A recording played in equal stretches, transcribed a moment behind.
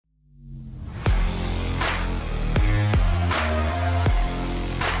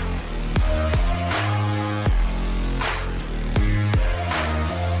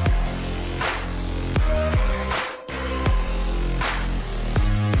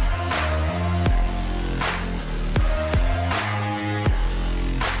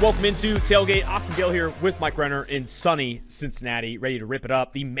Welcome into Tailgate. Austin Gale here with Mike Renner in sunny Cincinnati, ready to rip it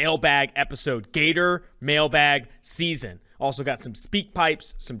up. The Mailbag episode, Gator Mailbag season. Also got some speak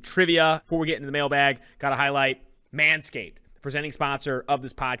pipes, some trivia. Before we get into the mailbag, got to highlight Manscaped, the presenting sponsor of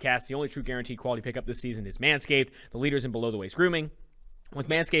this podcast. The only true guaranteed quality pickup this season is Manscaped, the leaders in below-the-waist grooming. With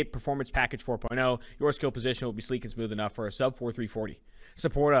Manscaped Performance Package 4.0, your skill position will be sleek and smooth enough for a sub 4.340.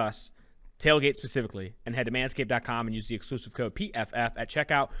 Support us, Tailgate specifically, and head to manscaped.com and use the exclusive code PFF at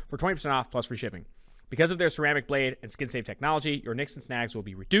checkout for 20% off plus free shipping. Because of their ceramic blade and skin-safe technology, your nicks and snags will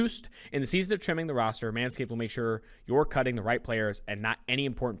be reduced. In the season of trimming the roster, Manscaped will make sure you're cutting the right players and not any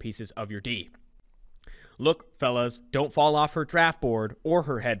important pieces of your D. Look, fellas, don't fall off her draft board or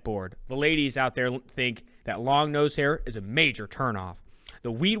her headboard. The ladies out there think that long nose hair is a major turnoff.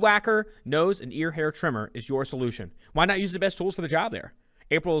 The Weed Whacker nose and ear hair trimmer is your solution. Why not use the best tools for the job there?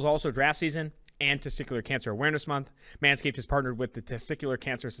 April is also draft season and Testicular Cancer Awareness Month. Manscaped has partnered with the Testicular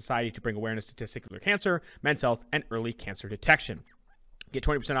Cancer Society to bring awareness to testicular cancer, men's health, and early cancer detection. Get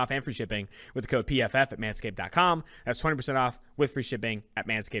 20% off and free shipping with the code PFF at manscaped.com. That's 20% off with free shipping at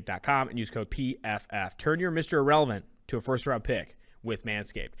manscaped.com and use code PFF. Turn your Mr. Irrelevant to a first-round pick with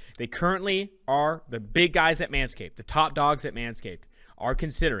Manscaped. They currently are the big guys at Manscaped, the top dogs at Manscaped, are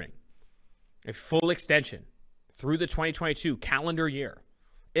considering a full extension through the 2022 calendar year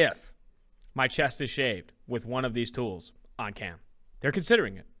if my chest is shaved with one of these tools on cam. They're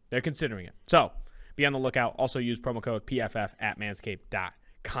considering it. So be on the lookout. Also use promo code PFF at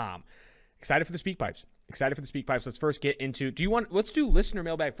manscaped.com. Excited for the speak pipes. Let's first get into, let's do listener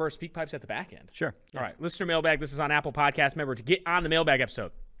mailbag first, speak pipes at the back end. Sure. All right, listener mailbag. This is on Apple Podcasts. Remember, to get on the mailbag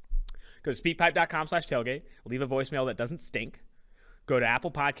episode, go to speakpipe.com/tailgate. Leave a voicemail that doesn't stink. Go to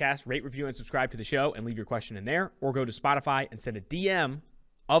Apple Podcasts, rate, review, and subscribe to the show and leave your question in there. Or go to Spotify and send a DM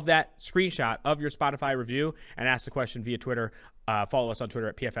of that screenshot of your Spotify review and ask the question via Twitter. Follow us on Twitter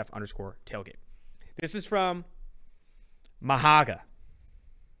at PFF_tailgate. This is from Mahaga.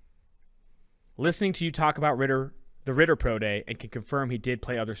 Listening to you talk about the Ritter Pro Day, and can confirm he did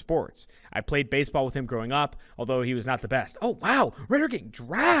play other sports. I played baseball with him growing up, although he was not the best. Oh, wow. Ritter getting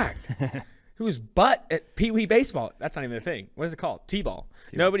dragged. Who's butt at Pee Wee baseball? That's not even a thing. What is it called? T-ball.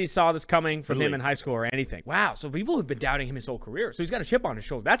 Nobody saw this coming from him in high school or anything. Wow. So people have been doubting him his whole career. So he's got a chip on his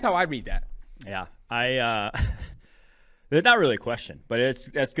shoulder. That's how I read that. Yeah. There's not really a question, but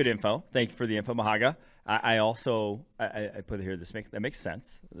that's good info. Thank you for the info, Mahaga. I also put it here. That makes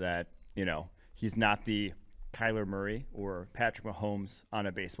sense that, he's not the Kyler Murray or Patrick Mahomes on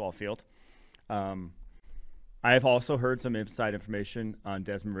a baseball field. I've also heard some inside information on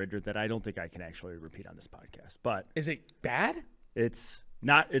Desmond Ridder that I don't think I can actually repeat on this podcast. But is it bad? It's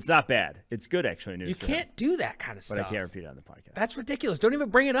not bad. It's good, actually. News you can't do that kind of stuff. But I can't repeat it on the podcast. That's ridiculous. Don't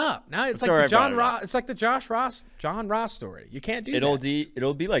even bring it up. Now it's like the John Ross. It's like the John Ross story. You can't do that.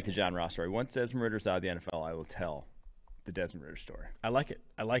 It'll be like the John Ross story. Once Desmond Ridder's out of the NFL, I will tell the Desmond Ridder story. I like it.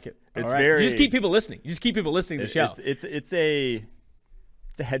 It's very. You just keep people listening. to the show. It's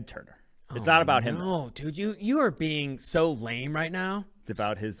a head turner. It's not about him. No, dude, you are being so lame right now. It's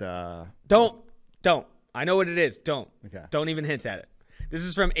about his. Don't. I know what it is. Don't. Okay. Don't even hint at it. This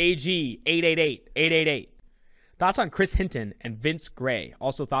is from AG 888. Thoughts on Chris Hinton and Vince Gray.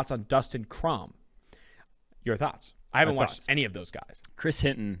 Also thoughts on Dustin Crum. Your thoughts? I haven't watched any of those guys. Chris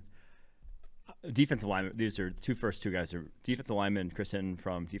Hinton, defensive lineman. These are first two guys are defensive lineman. Chris Hinton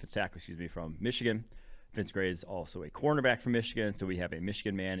from from Michigan. Vince Gray is also a cornerback from Michigan, so we have a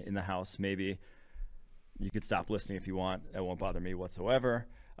Michigan man in the house. Maybe you could stop listening if you want. That won't bother me whatsoever.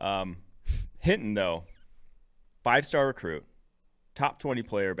 Hinton, though, 5-star recruit, top 20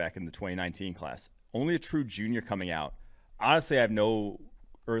 player back in the 2019 class. Only a true junior coming out. Honestly, I have no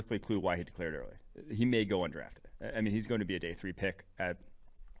earthly clue why he declared early. He may go undrafted. I mean, he's going to be a day 3 pick at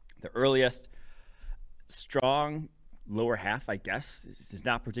the earliest. Strong lower half, I guess. He's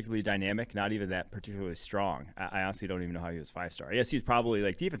not particularly dynamic, not even that particularly strong. I honestly don't even know how he was 5-star. I guess he's probably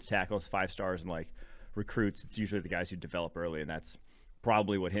like defense tackles, 5 stars, and like recruits. It's usually the guys who develop early, and that's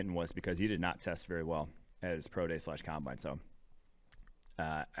probably what Hinton was because he did not test very well at his pro day / combine. So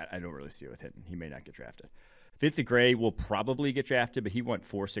I don't really see it with Hinton. He may not get drafted. Vincent Gray will probably get drafted, but he went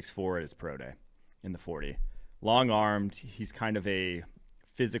 4.64 at his pro day in the 40. Long-armed. He's kind of a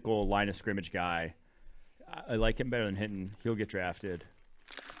physical line of scrimmage guy. I like him better than Hinton. He'll get drafted.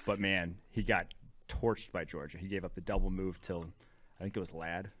 But, man, he got torched by Georgia. He gave up the double move till, I think it was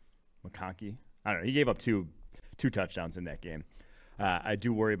McConkey. I don't know. He gave up two touchdowns in that game. I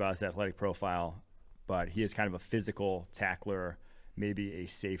do worry about his athletic profile, but he is kind of a physical tackler, maybe a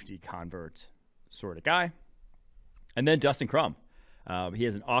safety convert sort of guy. And then Dustin Crum. He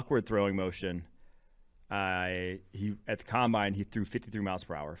has an awkward throwing motion. He at the combine he threw 53 miles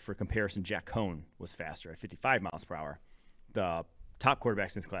per hour. For comparison, Jack Cohn was faster at 55 miles per hour. The top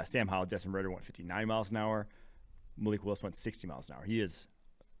quarterbacks in this class, Sam Howell, Desmond Ridder went 59 miles an hour. Malik Willis went 60 miles an hour. He is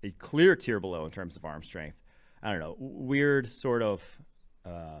a clear tier below in terms of arm strength. I don't know, weird sort of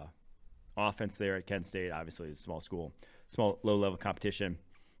offense there at Kent State. Obviously, it's a small school, small low-level competition.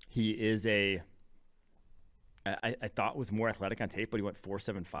 He is I thought was more athletic on tape, but he went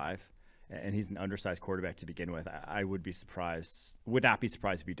 4.75, and he's an undersized quarterback to begin with. I would not be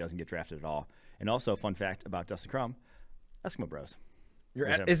surprised if he doesn't get drafted at all. And also, fun fact about Dustin Crum, Eskimo Bros.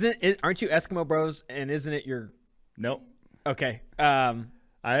 Aren't you Eskimo Bros? And isn't it your? Nope. Okay.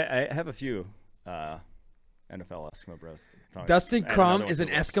 I have a few NFL Eskimo Bros. Dustin Crum is an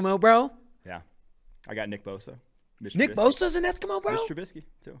Eskimo Bro? Yeah. I got Nick Bosa. Nick Bosa's an Eskimo Bro? Mitch Trubisky,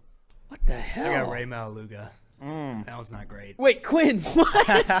 too. What the hell? I got Ray Maluga. That was not great. Wait, Quinn,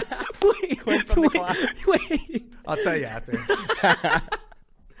 what? Wait. I'll tell you after.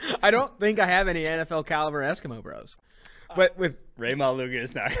 I don't think I have any NFL caliber Eskimo Bros. But with Ray Maluga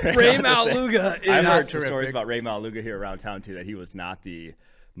is not Ray Maluga is I've heard terrific. stories about Ray Maluga here around town, too, that he was not the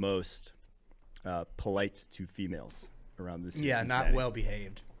most polite to females around this. Yeah, not well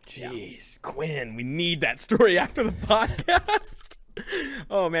behaved. Jeez, Quinn, we need that story after the podcast.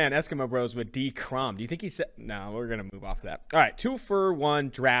 Oh, man, Eskimo Bros with D. Crum. Do you think he said – no, we're going to move off of that. All right,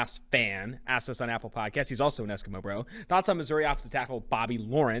 2-for-1 Drafts fan asked us on Apple Podcasts. He's also an Eskimo Bro. Thoughts on Missouri offensive tackle Bobby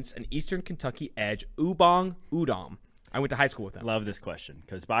Lawrence and Eastern Kentucky edge Ubong Udom. I went to high school with him. Love this question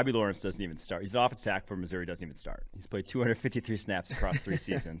because Bobby Lawrence doesn't even start. He's an offensive tackle for Missouri, doesn't even start. He's played 253 snaps across 3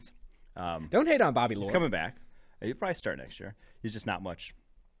 seasons. Don't hate on Bobby Lawrence. He's coming back. He'll probably start next year. He's just not much.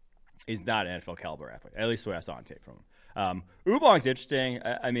 He's not an NFL caliber athlete, at least what I saw on tape from him. Ubong's interesting.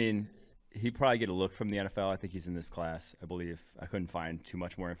 I mean, he'd probably get a look from the NFL. I think he's in this class, I believe. I couldn't find too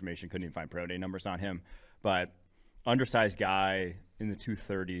much more information. Couldn't even find pro day numbers on him. But undersized guy in the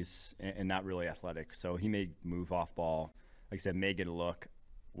 230s and not really athletic. So he may move off ball. Like I said, may get a look.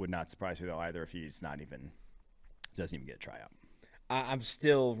 Would not surprise me, though, either if he's doesn't even get a tryout. I'm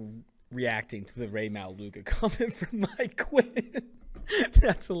still reacting to the Ray Maluga comment from Mike Quinn.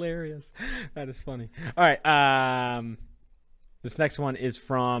 That's hilarious. That is funny. All right. This next one is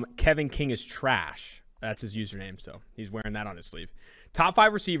from Kevin King is Trash. That's his username, so he's wearing that on his sleeve. Top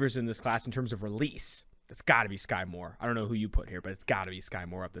 5 receivers in this class in terms of release. It's got to be Sky Moore. I don't know who you put here, but it's got to be Sky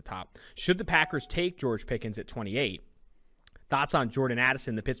Moore up the top. Should the Packers take George Pickens at 28? Thoughts on Jordan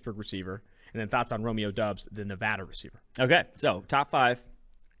Addison, the Pittsburgh receiver, and then thoughts on Romeo Doubs, the Nevada receiver. Okay, so top 5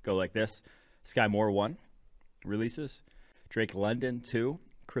 go like this. Sky Moore 1 releases. Drake London 2.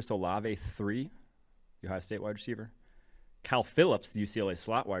 Chris Olave 3, the Ohio State wide receiver. Kyle Phillips, the UCLA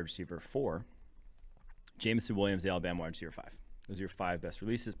slot wide receiver 4. Jameson Williams, the Alabama wide receiver 5. Those are your 5 best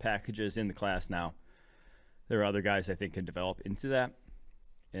releases packages in the class now. There are other guys I think can develop into that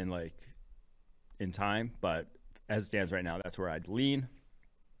in time, but as it stands right now, that's where I'd lean.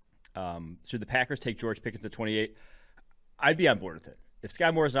 Should the Packers take George Pickens at 28? I'd be on board with it. If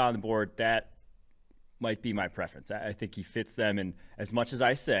Sky Moore's not on the board, that might be my preference. I think he fits them, and as much as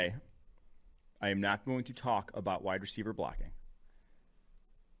I say, I am not going to talk about wide receiver blocking.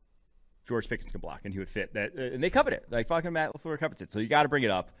 George Pickens can block, and he would fit that. And they covered it. Like fucking Matt LaFleur covers it. So you got to bring it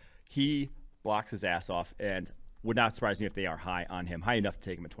up. He blocks his ass off, and would not surprise me if they are high on him, high enough to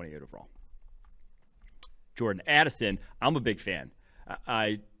take him at 28 overall. Jordan Addison, I'm a big fan.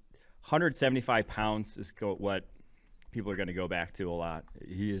 175 pounds is what people are going to go back to a lot.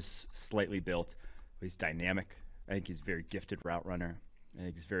 He is slightly built. He's dynamic. I think he's a very gifted route runner.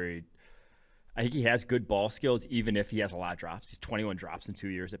 I think he has good ball skills, even if he has a lot of drops. He's 21 drops in 2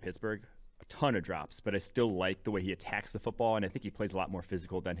 years at Pittsburgh, a ton of drops, but I still like the way he attacks the football, and I think he plays a lot more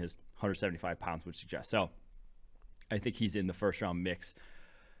physical than his 175 pounds would suggest. So I think he's in the first-round mix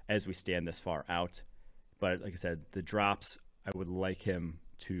as we stand this far out. But like I said, the drops I would like him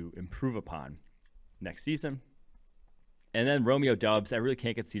to improve upon next season. And then Romeo Doubs, I really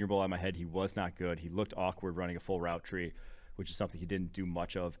can't get Senior Bowl out of my head. He was not good. He looked awkward running a full route tree, which is something he didn't do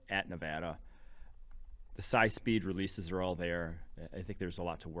much of at Nevada. The size speed releases are all there. I think there's a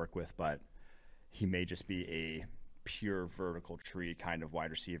lot to work with, but he may just be a pure vertical tree kind of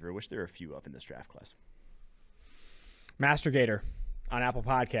wide receiver, which there are a few of in this draft class. Master Gator on Apple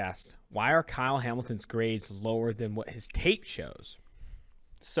Podcasts. Why are Kyle Hamilton's grades lower than what his tape shows?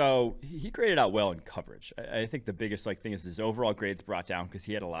 So he graded out well in coverage. I think the biggest thing is his overall grades brought down because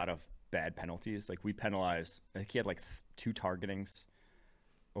he had a lot of bad penalties. We penalized. I think he had 2 targetings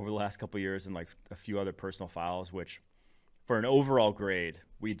over the last couple of years and a few other personal fouls, which for an overall grade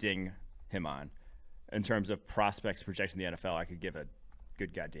we ding him on. In terms of prospects projecting the NFL, I could give a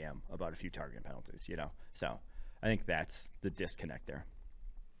good goddamn about a few targeting penalties, So I think that's the disconnect there.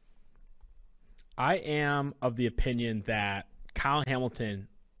 I am of the opinion that Kyle Hamilton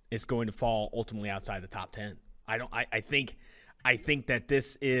is going to fall ultimately outside the top 10. I think that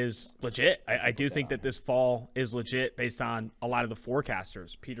this is legit. I do think that this fall is legit based on a lot of the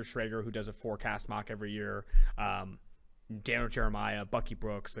forecasters. Peter Schrager, who does a forecast mock every year, Daniel Jeremiah, Bucky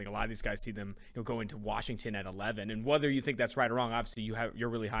Brooks. I think a lot of these guys see them go into Washington at 11. And whether you think that's right or wrong, obviously you're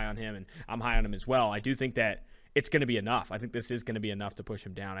really high on him, and I'm high on him as well. I do think that it's going to be enough. I think this is going to be enough to push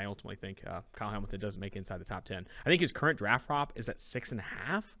him down. I ultimately think Kyle Hamilton doesn't make it inside the top 10. I think his current draft prop is at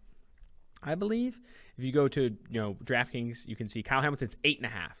 6.5. I believe if you go to DraftKings, you can see Kyle Hamilton's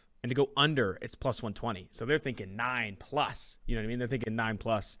 8.5, and to go under, it's plus 120. So they're thinking 9+. You know what I mean? They're thinking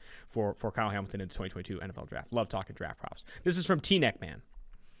 9+ for Kyle Hamilton in the 2022 NFL Draft. Love talking draft props. This is from T-Neck Man.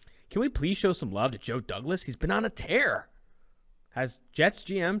 Can we please show some love to Joe Douglas? He's been on a tear. Has Jets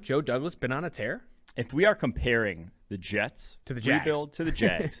GM Joe Douglas been on a tear? If we are comparing the Jets to the Jags, rebuild to the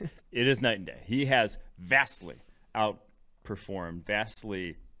Jags, it is night and day. He has vastly outperformed,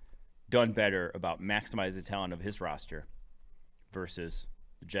 vastly done better about maximizing the talent of his roster versus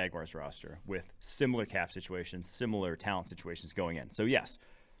the Jaguars roster with similar cap situations, similar talent situations going in. So, yes,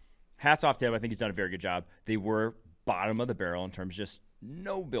 hats off to him. I think he's done a very good job. They were bottom of the barrel in terms of just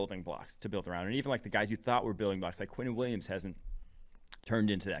no building blocks to build around. And even like the guys you thought were building blocks, like Quinn Williams hasn't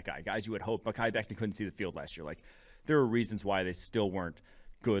turned into that guy. Guys you would hope. Mekhi Becton couldn't see the field last year. Like, there are reasons why they still weren't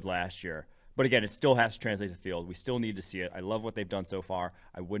good last year. But again, it still has to translate to the field. We still need to see it. I love what they've done so far.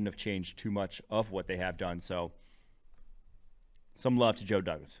 I wouldn't have changed too much of what they have done. So some love to Joe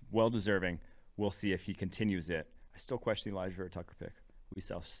Douglas. Well-deserving. We'll see if he continues it. I still question the Elijah Vera Tucker pick. We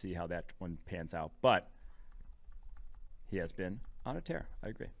shall see how that one pans out. But he has been on a tear. I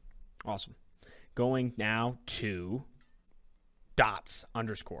agree. Awesome. Going now to Dots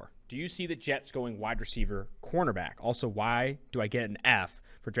 _. Do you see the Jets going wide receiver, cornerback? Also, why do I get an F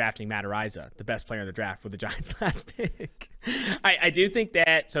for drafting Matt Araiza, the best player in the draft, with the Giants' last pick? I do think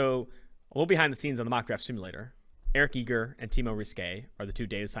that, so a little behind the scenes on the mock draft simulator, Eric Eager and Timo Risque are the two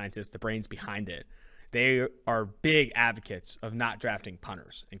data scientists, the brains behind it. They are big advocates of not drafting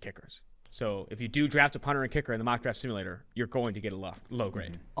punters and kickers. So if you do draft a punter and kicker in the mock draft simulator, you're going to get a low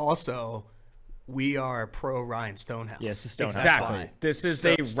grade. Also, we are pro Ryan Stonehouse. Yes, Stonehouse. Exactly. This is a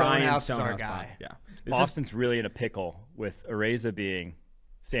Ryan Stonehouse is our Stonehouse guy. Yeah. Boston's really in a pickle with Araiza being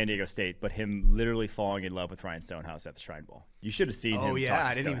San Diego State, but him literally falling in love with Ryan Stonehouse at the Shrine Bowl. You should have seen him. Oh, yeah. talk I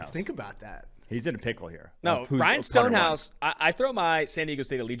to didn't even Stonehouse. think about that. He's in a pickle here. No, Ryan Stonehouse, I throw my San Diego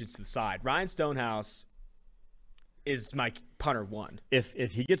State allegiance to the side. Ryan Stonehouse is my punter one. If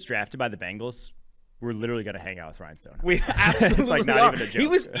he gets drafted by the Bengals, we're literally going to hang out with Ryan Stonehouse. We absolutely It's like not are. even a joke. He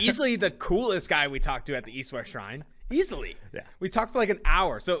was easily the coolest guy we talked to at the East West Shrine. Easily. Yeah. We talked for like an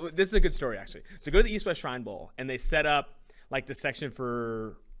hour. So this is a good story, actually. So go to the East West Shrine Bowl, and they set up like the section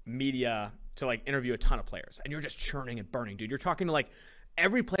for media to like interview a ton of players. And you're just churning and burning, dude. You're talking to like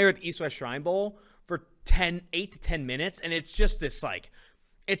every player at the East West Shrine Bowl for 8 to 10 minutes. And it's just this like,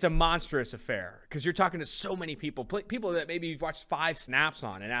 it's a monstrous affair because you're talking to so many people that maybe you've watched 5 snaps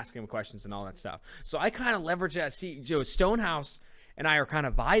on and asking them questions and all that stuff. So I kind of leverage that. See, Joe Stonehouse and I are kind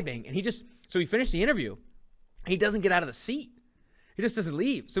of vibing, and we finished the interview. He doesn't get out of the seat. He just doesn't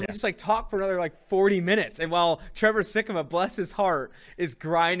leave. So we just like talk for another like 40 minutes. And while Trevor Sikkema, bless his heart, is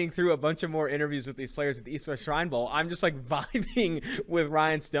grinding through a bunch of more interviews with these players at the East West Shrine Bowl, I'm just like vibing with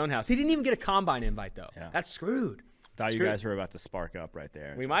Ryan Stonehouse. He didn't even get a combine invite though. Yeah. That's screwed. Thought you guys were about to spark up right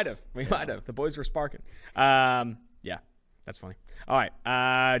there. We might have. The boys were sparking. Yeah, that's funny. All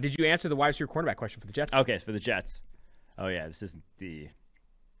right. Did you answer the wide receiver cornerback question for the Jets? Okay, for the Jets. Oh, yeah, this isn't the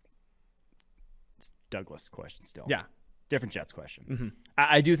Douglas question still. Yeah. Different Jets question. Mm-hmm.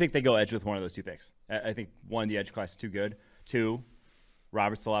 I do think they go edge with one of those two picks. I think, 1, the edge class is too good. 2,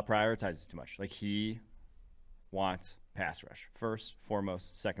 Roberts a lot prioritizes too much. Like, he wants pass rush. First,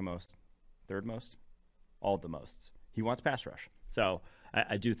 foremost, second most, third most, all the mosts. He wants pass rush. So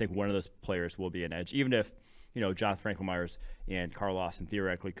I do think one of those players will be an edge, even if, Jonathan Franklin Myers and Carl Lawson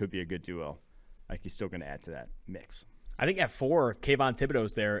theoretically could be a good duo. Like, he's still going to add to that mix. I think at 4, if Kayvon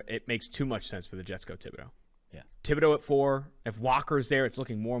Thibodeau's there, it makes too much sense for the Jets to go Thibodeau. Yeah. Thibodeau at 4. If Walker's there, it's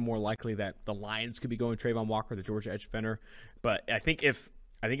looking more and more likely that the Lions could be going Trayvon Walker, the Georgia edge defender. But I think if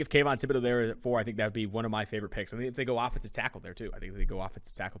Kayvon Thibodeau there at 4, I think that would be one of my favorite picks. I think if they go offensive tackle there too, I think they go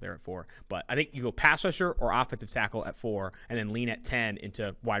offensive tackle there at 4. But I think you go pass rusher or offensive tackle at 4, and then lean at 10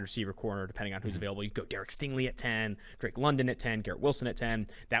 into wide receiver corner, depending on who's available. You go Derek Stingley at 10, Drake London at 10, Garrett Wilson at 10.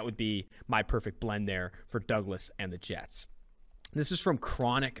 That would be my perfect blend there for Douglas and the Jets. This is from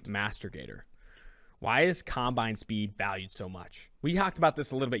Chronic Master Gator. Why is combine speed valued so much? We talked about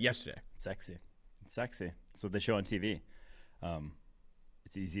this a little bit yesterday. It's sexy. It's sexy. That's what they show on TV.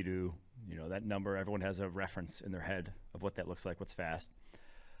 It's easy to, that number, everyone has a reference in their head of what that looks like, what's fast.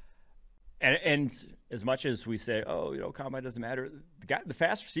 And as much as we say, combine doesn't matter, the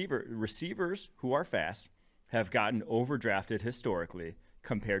fast receivers who are fast have gotten overdrafted historically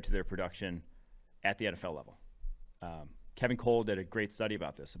compared to their production at the NFL level. Kevin Cole did a great study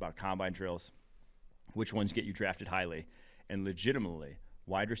about this, about combine drills, which ones get you drafted highly, and legitimately,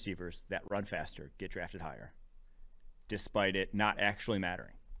 wide receivers that run faster get drafted higher, despite it not actually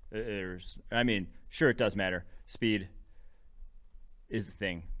mattering. Sure it does matter. Speed is the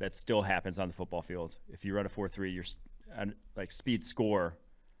thing that still happens on the football field. If you run a 4.3, your speed score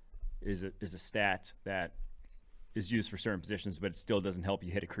is a stat that is used for certain positions, but it still doesn't help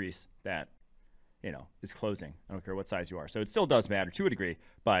you hit a crease that is closing. I don't care what size you are. So it still does matter to a degree,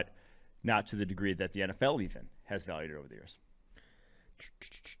 but not to the degree that the NFL even has valued it over the years.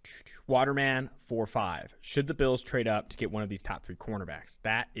 Waterman 4-5. Should the Bills trade up to get one of these top 3 cornerbacks?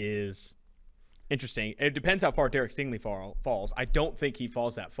 That is interesting. It depends how far Derek Stingley falls. I don't think he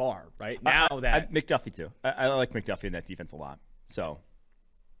falls that far right now. McDuffie too. I like McDuffie in that defense a lot. So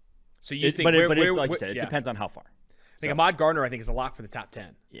you think? But like you said, it depends on how far. I think Ahmad Gardner, is a lock for the top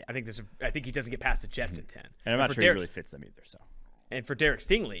 10. Yeah. I think he doesn't get past the Jets at 10. And I'm not sure he really fits them either. So. And for Derek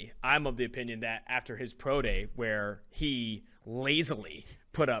Stingley, I'm of the opinion that after his pro day, where he lazily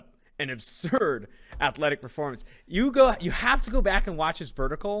put up an absurd athletic performance, you have to go back and watch his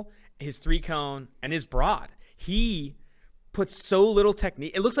vertical, his 3-cone, and his broad. He puts so little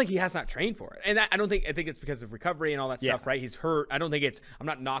technique. It looks like he has not trained for it. And I think it's because of recovery and all that stuff, right? He's hurt. I'm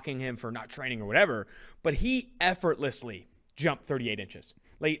not knocking him for not training or whatever, but he effortlessly jumped 38 inches.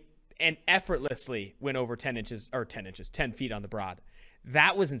 And effortlessly went over 10 feet on the broad.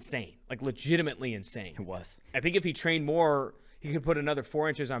 That was insane. Legitimately insane. It was. I think if he trained more, he could put another 4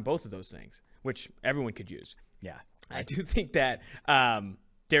 inches on both of those things, which everyone could use. Yeah. I do think that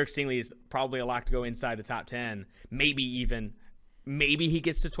Derek Stingley is probably a lock to go inside the top 10. Maybe he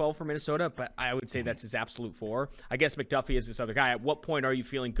gets to 12 for Minnesota, but I would say that's his absolute 4. I guess McDuffie is this other guy. At what point are you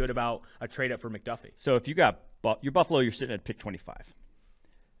feeling good about a trade up for McDuffie? So if you got your Buffalo, you're sitting at pick 25.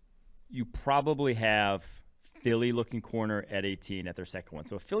 You probably have Philly looking corner at 18 at their second one.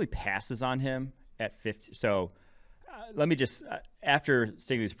 So if Philly passes on him at 50, so let me just after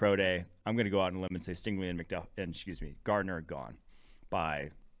Stingley's pro day, I'm going to go out on a limb and say Stingley and Gardner are gone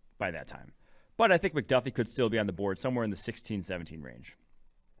by that time. But I think McDuffie could still be on the board somewhere in the 16-17 range.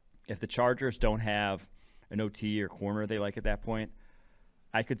 If the Chargers don't have an OT or corner they like at that point,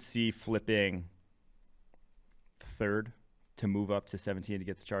 I could see flipping third to move up to 17 to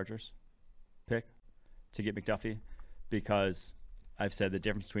get the Chargers pick to get McDuffie, because I've said the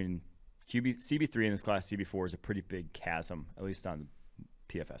difference between CB3 in this class, CB4 is a pretty big chasm, at least on the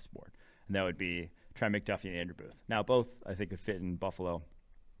PFF board. And that would be Trey McDuffie and Andrew Booth. Now, both I think could fit in Buffalo.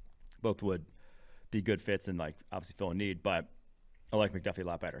 Both would be good fits and obviously fill a need, but I like McDuffie a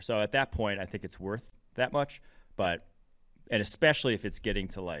lot better. So at that point, I think it's worth that much. And especially if it's getting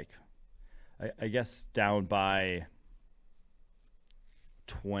to I guess down by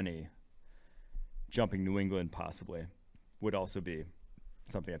 20, jumping New England possibly would also be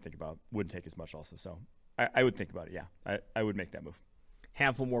something I think about. Wouldn't take as much also. So I would think about it. Yeah, I would make that move.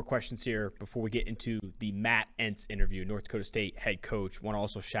 Handful more questions here before we get into the Matt Entz interview, North Dakota State head coach. Want to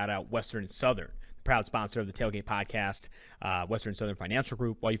also shout out Western and Southern, the proud sponsor of the Tailgate Podcast, Western and Southern Financial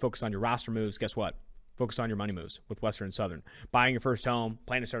Group. While you focus on your roster moves, guess what? Focus on your money moves with Western and Southern. Buying your first home,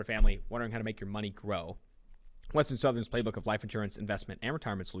 planning to start a family, wondering how to make your money grow. Western Southern's playbook of life insurance, investment, and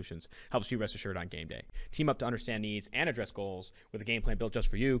retirement solutions helps you rest assured on game day. Team up to understand needs and address goals with a game plan built just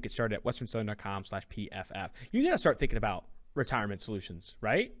for you. Get started at westernsouthern.com/PFF. You got to start thinking about retirement solutions,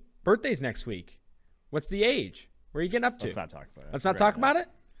 right? Birthday's next week. What's the age? Where are you getting up to? Let's not talk about it. Let's not talk about it?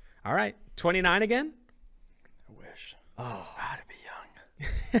 All right. 29 again? I wish. Oh. How to be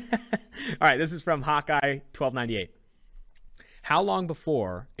young. All right. This is from Hawkeye 1298. How long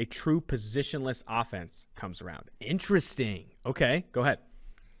before a true positionless offense comes around? Interesting. Okay, go ahead.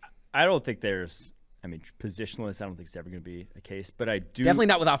 I don't think positionless, I don't think it's ever going to be a case, but I do. Definitely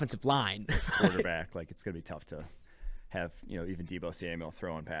not with offensive line. Quarterback, it's going to be tough to have, even Deebo Samuel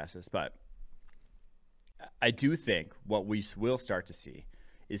throwing passes. But I do think what we will start to see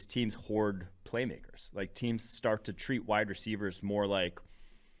is teams hoard playmakers. Teams start to treat wide receivers more like,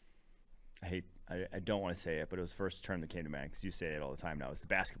 I don't want to say it, but it was the first term that came to mind because you say it all the time now. It's the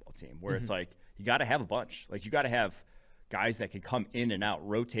basketball team where it's you got to have a bunch. You got to have guys that can come in and out,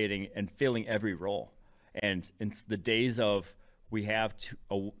 rotating and filling every role. And in the days of we have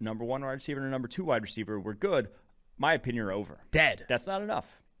a number 1 wide receiver and a number 2 wide receiver. We're good. My opinion are over. Dead. That's not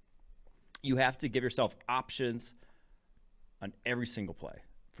enough. You have to give yourself options on every single play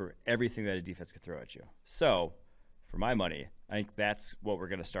for everything that a defense could throw at you. So, for my money, I think that's what we're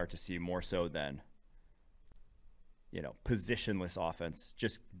going to start to see more so than, positionless offense.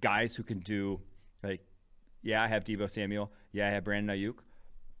 Just guys who can do, like, yeah, I have Deebo Samuel. Yeah, I have Brandon Ayuk.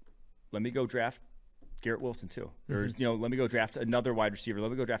 Let me go draft Garrett Wilson too. Or, let me go draft another wide receiver.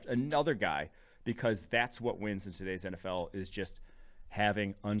 Let me go draft another guy, because that's what wins in today's NFL, is just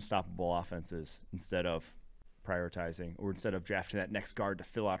having unstoppable offenses instead of prioritizing, or instead of drafting that next guard to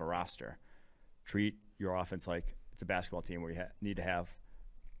fill out a roster. Treat your offense like it's a basketball team where you need to have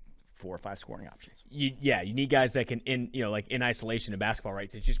 4 or 5 scoring options. You need guys that can, in isolation in basketball, right?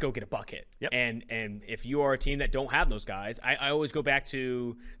 To just go get a bucket. Yep. And if you are a team that don't have those guys, I always go back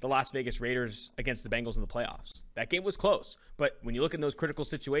to the Las Vegas Raiders against the Bengals in the playoffs. That game was close, but when you look in those critical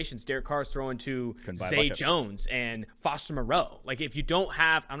situations, Derek Carr's throwing to Zay Jones and Foster Moreau. Like, if you don't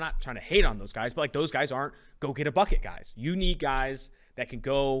have, I'm not trying to hate on those guys, but like, those guys aren't go get a bucket guys. You need guys that can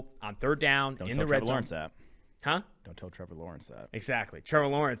go on third down in the red zone. Huh? Don't tell Trevor Lawrence that. Exactly. Trevor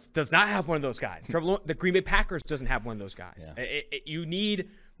Lawrence does not have one of those guys. The Green Bay Packers doesn't have one of those guys. Yeah. You need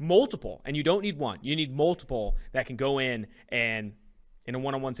multiple, and you don't need one. You need multiple that can go in and, in a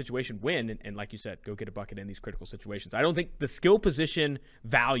one-on-one situation, win, and like you said, go get a bucket in these critical situations. I don't think the skill position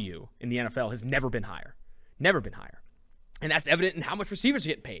value in the NFL has never been higher. Never been higher. And that's evident in how much receivers are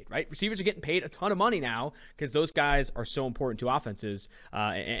getting paid, right? Receivers are getting paid a ton of money now because those guys are so important to offenses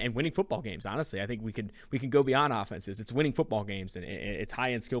and winning football games. Honestly, I think we can go beyond offenses. It's winning football games, and it's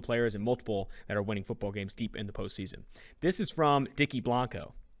high-end skill players and multiple that are winning football games deep in the postseason. This is from Dickie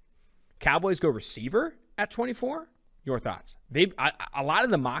Blanco. Cowboys go receiver at 24? Your thoughts? A lot of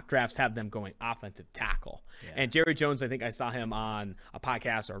the mock drafts have them going offensive tackle. Yeah. And Jerry Jones, I think I saw him on a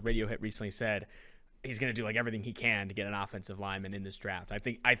podcast or a radio hit recently, said he's going to do like everything he can to get an offensive lineman in this draft. I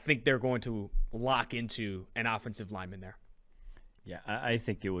think they're going to lock into an offensive lineman there. Yeah, I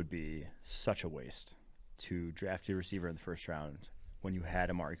think it would be such a waste to draft a receiver in the first round when you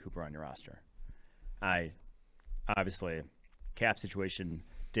had Amari Cooper on your roster. Obviously, cap situation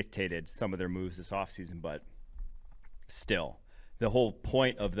dictated some of their moves this offseason, but still, the whole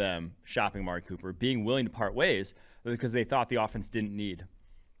point of them shopping Amari Cooper, being willing to part ways, because they thought the offense didn't need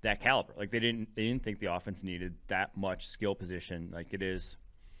that caliber. Like, they didn't think the offense needed that much skill position. Like, it is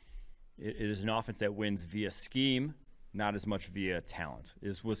an offense that wins via scheme, not as much via talent.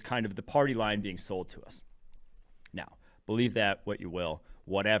 Was kind of the party line being sold to us. Now, believe that what you will,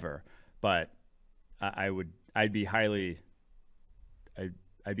 whatever, but I'd be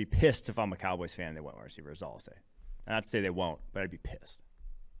pissed if I'm a Cowboys fan and they went wide receiver, is all I'll say. Not to say they won't, but I'd be pissed.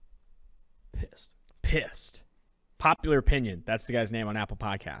 Pissed. Popular opinion. That's the guy's name on Apple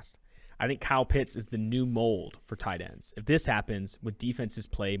Podcasts. I think Kyle Pitts is the new mold for tight ends. If this happens, would defenses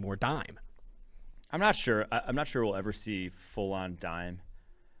play more dime? I'm not sure. I'm not sure we'll ever see full-on dime.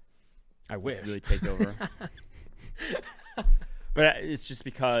 I wish. Really take over. But it's just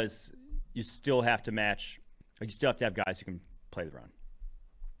because you still have to match. Like, you still have to have guys who can play the run.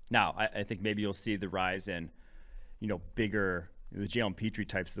 Now, I think maybe you'll see the rise in, bigger, the Jalen Petrie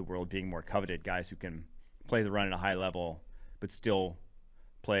types of the world being more coveted, guys who can play the run at a high level, but still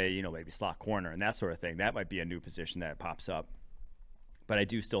play, maybe slot corner and that sort of thing. That might be a new position that pops up. But I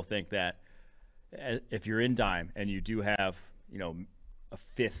do still think that if you're in dime and you do have, a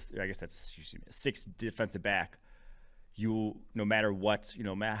sixth defensive back, no matter what,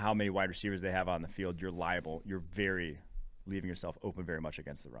 no matter how many wide receivers they have on the field, you're liable. You're leaving yourself open very much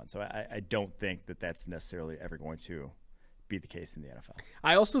against the run. So I don't think that that's necessarily ever going to be the case in the NFL.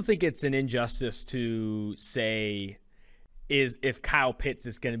 I also think it's an injustice to say is if Kyle Pitts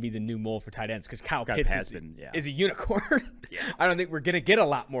is going to be the new mold for tight ends, because Kyle Pitts is a unicorn. Yeah. I don't think we're going to get a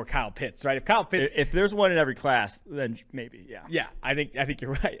lot more Kyle Pitts, right? If Kyle Pitts, if there's one in every class, then maybe, yeah. Yeah, I think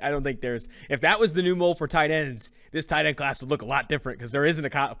you're right. I don't think if that was the new mold for tight ends, this tight end class would look a lot different, because there isn't a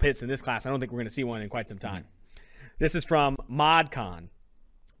Kyle Pitts in this class. I don't think we're going to see one in quite some time. This is from ModCon.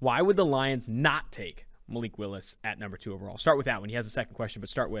 Why would the Lions not take Malik Willis at number 2 overall? Start with that one. He has a second question, but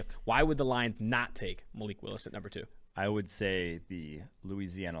start with, why would the Lions not take Malik Willis at number 2? I would say the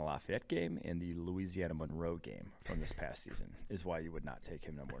Louisiana Lafayette game and the Louisiana Monroe game from this past season is why you would not take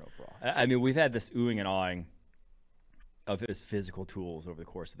him number 1 overall. I mean, we've had this oohing and awing of his physical tools over the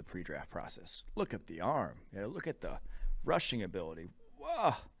course of the pre-draft process. Look at the arm. Look at the rushing ability.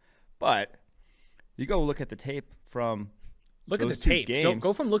 Whoa. But you go look at the tape from Look at the tape.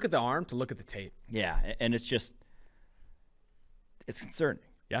 Go from look at the arm to look at the tape. Yeah, and it's concerning.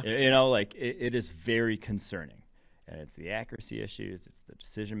 Yeah. It is very concerning. And it's the accuracy issues, it's the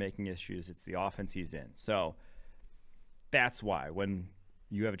decision-making issues, it's the offense he's in. So that's why when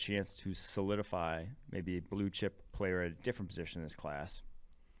you have a chance to solidify maybe a blue-chip player at a different position in this class,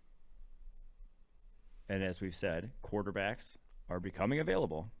 and as we've said, quarterbacks are becoming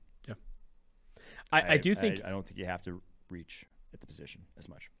available. Yeah, I do think I don't think you have to reach at the position as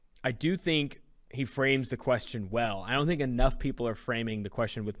much. I do think he frames the question well. I don't think enough people are framing the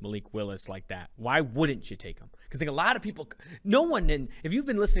question with Malik Willis like that. Why wouldn't you take him? Because I think a lot of people, no one, if you've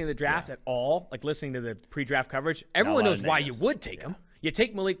been listening to the draft at all, like listening to the pre-draft coverage, everyone knows why you would take him. You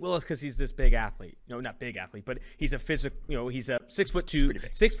take Malik Willis because he's this big athlete. No, not big athlete, but he's a physical. He's a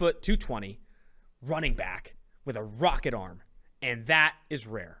 6'2", 220 running back with a rocket arm, and that is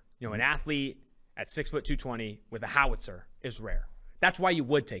rare. An athlete at 6', 220 with a howitzer is rare. That's why you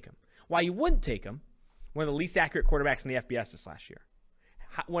would take him. Why you wouldn't take him? One of the least accurate quarterbacks in the FBS this last year.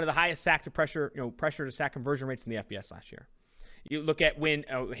 One of the highest sack to pressure, pressure to sack conversion rates in the FBS last year. You look at when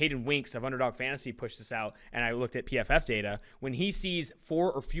Hayden Winks of Underdog Fantasy pushed this out, and I looked at PFF data. When he sees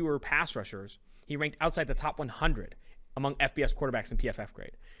 4 or fewer pass rushers, he ranked outside the top 100 among FBS quarterbacks in PFF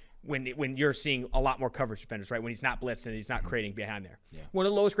grade. When you're seeing a lot more coverage defenders, right? When he's not blitzing, he's not creating behind there. Yeah. One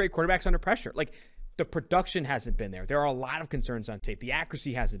of the lowest grade quarterbacks under pressure. Like, the production hasn't been there. There are a lot of concerns on tape. The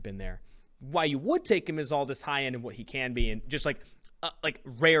accuracy hasn't been there. Why you would take him is all this high end and what he can be, and just like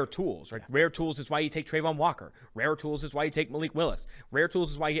rare tools. Right? Yeah. Rare tools is why you take Trayvon Walker. Rare tools is why you take Malik Willis. Rare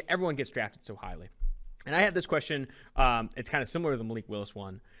tools is why everyone gets drafted so highly. And I had this question. It's kind of similar to the Malik Willis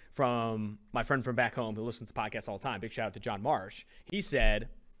one from my friend from back home who listens to podcasts all the time. Big shout out to John Marsh. He said,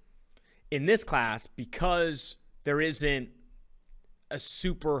 in this class, because there isn't a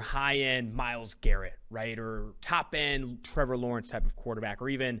super high-end Myles Garrett, right, or top-end Trevor Lawrence type of quarterback, or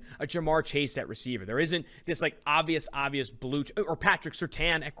even a Jamar Chase at receiver. There isn't this obvious blue or Patrick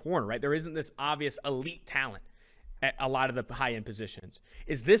Surtain at corner, right? There isn't this obvious elite talent at a lot of the high-end positions.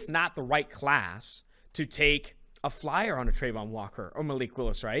 Is this not the right class to take a flyer on a Trayvon Walker or Malik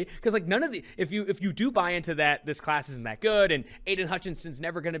Willis, right? Because none of the if you do buy into that, this class isn't that good, and Aiden Hutchinson's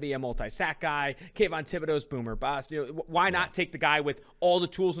never going to be a multi-sack guy. Kayvon Thibodeau's boomer bust. Why not take the guy with all the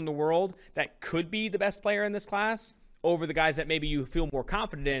tools in the world that could be the best player in this class over the guys that maybe you feel more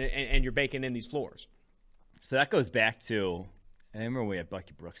confident in, and you're baking in these floors? So that goes back to, I remember we had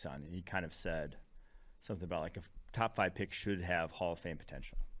Bucky Brooks on, and he kind of said something about a top 5 pick should have Hall of Fame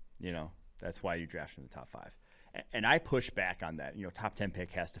potential. That's why you draft in the top 5. And I push back on that. Top 10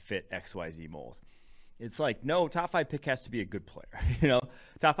 pick has to fit XYZ mold. It's no, top 5 pick has to be a good player.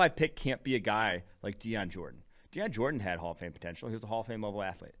 Top 5 pick can't be a guy like Deion Jordan. Deion Jordan had Hall of Fame potential. He was a Hall of Fame level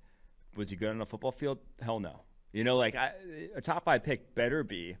athlete. Was he good on a football field? Hell no. A top 5 pick better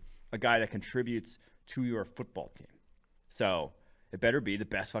be a guy that contributes to your football team. So it better be the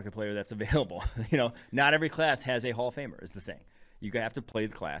best fucking player that's available. Not every class has a Hall of Famer is the thing. You have to play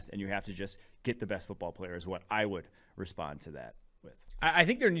the class, and you have to just get the best football player is what I would respond to that with. I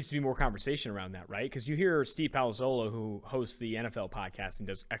think there needs to be more conversation around that, right? Because you hear Steve Palazzolo, who hosts the NFL podcast and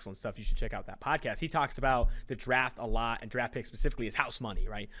does excellent stuff. You should check out that podcast. He talks about the draft a lot, and draft picks specifically is house money,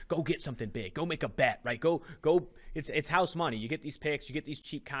 right? Go get something big. Go make a bet, right? Go. It's house money. You get these picks. You get these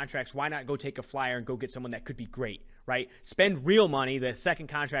cheap contracts. Why not go take a flyer and go get someone that could be great, right? Spend real money, the second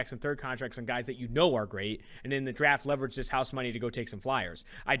contracts and third contracts on guys that you know are great, and in the draft leverage this house money to go take some flyers.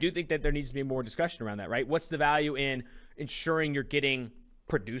 I do think that there needs to be more discussion around that, right? What's the value in ensuring you're getting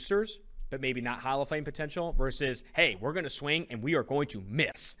producers, but maybe not Hall of Fame potential versus, hey, we're going to swing and we are going to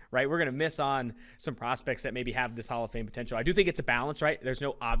miss, right? We're going to miss on some prospects that maybe have this Hall of Fame potential. I do think it's a balance, right? There's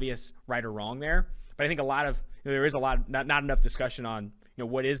no obvious right or wrong there, but I think there is a lot of not enough discussion on,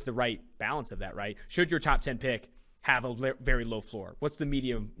 what is the right balance of that, right? Should your top 10 pick have a very low floor? What's the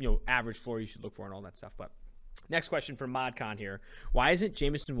medium, average floor you should look for and all that stuff? But next question from ModCon here. Why isn't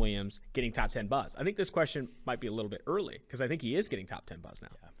Jameson Williams getting top 10 buzz? I think this question might be a little bit early because I think he is getting top 10 buzz now.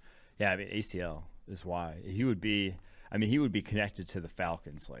 Yeah, ACL is why. He would be connected to the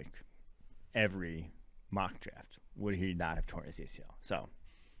Falcons every mock draft. Would he not have torn his ACL? So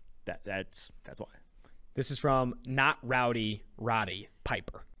that's why. This is from Not Rowdy Roddy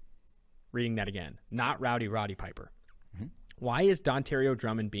Piper. Reading that again. Not Rowdy Roddy Piper. Mm-hmm. Why is Dontario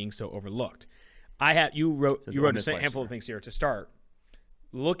Drummond being so overlooked? You wrote a handful of things here to start.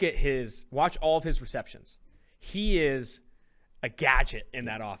 Watch all of his receptions. He is a gadget in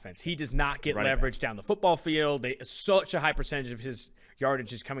that offense. He does not get leverage down the football field. Such a high percentage of his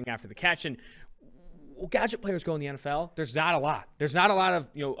yardage is coming after the catch. And gadget players go in the NFL. There's not a lot. There's not a lot of,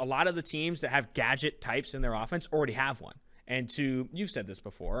 a lot of the teams that have gadget types in their offense already have one. And you've said this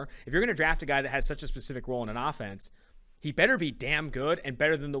before, if you're going to draft a guy that has such a specific role in an offense, he better be damn good and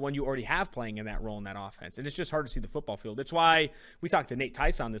better than the one you already have playing in that role in that offense. And it's just hard to see the football field. That's why we talked to Nate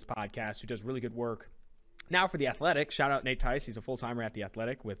Tice on this podcast, who does really good work now for The Athletic. Shout out Nate Tice. He's a full-timer at The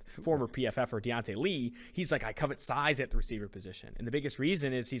Athletic with former PFFer Deontay Lee. He's like, I covet size at the receiver position. And the biggest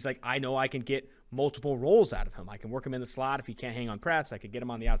reason is he's like, I know I can get multiple roles out of him. I can work him in the slot if he can't hang on press. I could get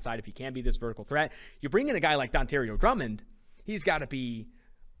him on the outside if he can be this vertical threat. You bring in a guy like Dontario Drummond, he's got to be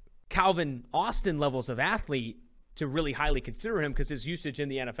Calvin Austin levels of athlete to really highly consider him, because his usage in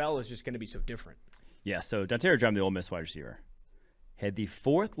the NFL is just going to be so different. Yeah, so Dontario Drummond, the Ole Miss wide receiver, had the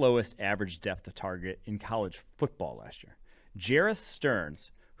 4th lowest average depth of target in college football last year. Jareth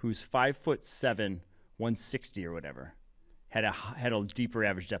Stearns, who's 5'7", 160 or whatever, had a deeper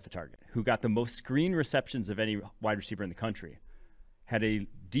average depth of target, who got the most screen receptions of any wide receiver in the country, had a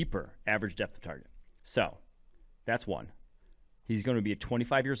deeper average depth of target. So that's one. He's going to be at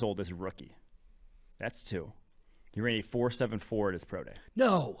 25 years old as a rookie. That's 2. He ran a 4.74 at his pro day.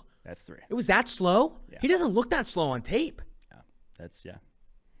 No. That's 3. It was that slow? Yeah. He doesn't look that slow on tape. Yeah.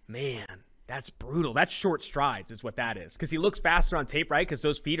 Man, that's brutal. That's short strides is what that is. Because he looks faster on tape, right? Because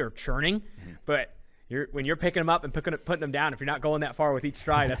those feet are churning. Mm-hmm. But when you're picking them up and putting them down, if you're not going that far with each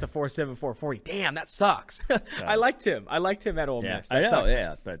stride, that's a 4.74 40. Damn, that sucks. I liked him. I liked him at Ole Miss. I know,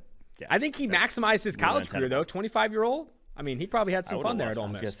 sucks. but I think he maximized his college career, though. 25-year-old. I mean, he probably had some fun there at Ole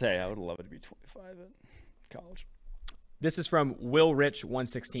Miss. I was going to say, I would have loved to be 25 at college. This is from Will Rich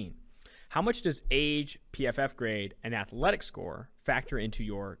 116. How much does age, PFF grade, and athletic score factor into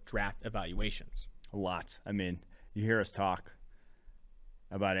your draft evaluations? A lot. I mean, you hear us talk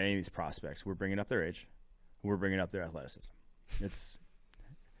about any of these prospects. We're bringing up their age. We're bringing up their athleticism.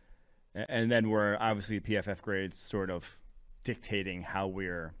 And then we're obviously PFF grades sort of dictating how we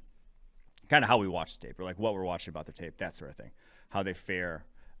watch the tape, or like what we're watching about the tape, that sort of thing, how they fare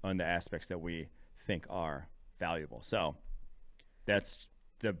on the aspects that we think are valuable. So that's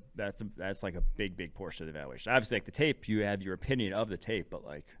like a big portion of the evaluation. Obviously, like the tape, you have your opinion of the tape, but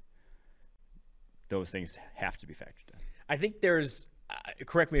like those things have to be factored in. I think there's,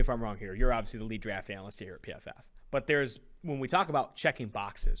 correct me if I'm wrong here, you're obviously the lead draft analyst here at PFF, but there's, when we talk about checking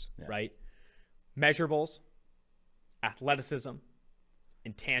boxes, right? Measurables, athleticism,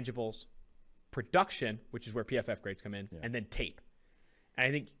 intangibles, production, which is where PFF grades come in, and then tape. And I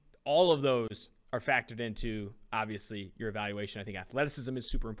think all of those are factored into, obviously, your evaluation. I think athleticism is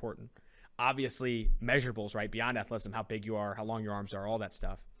super important. Obviously, measurables, right? Beyond athleticism, how big you are, how long your arms are, all that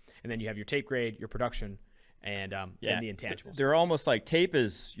stuff. And then you have your tape grade, your production, and the intangibles. They're almost like tape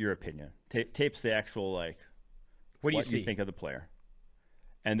is your opinion. Tape's the actual, like, what you think of the player.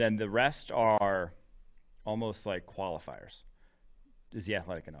 And then the rest are almost like qualifiers. Is he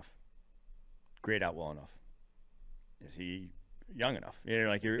athletic enough? Grade out well enough? Is he young enough?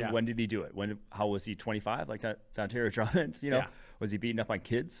 When did he do it? How was he 25? Like that Dontario Drummond, was he beating up on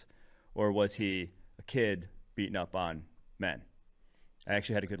kids, or was he a kid beating up on men? I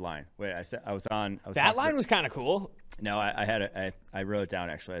actually had a good line. That line was kind of cool. No, I wrote it down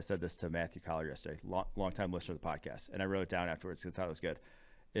actually. I said this to Matthew Collier yesterday, long time listener of the podcast, and I wrote it down afterwards because I thought it was good.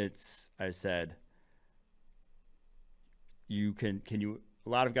 I said, a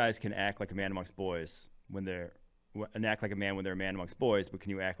lot of guys can act like a man amongst boys and act like a man when they're a man amongst boys, but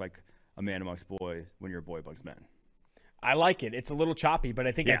can you act like a man amongst boys when you're a boy amongst men? I like it. It's a little choppy, but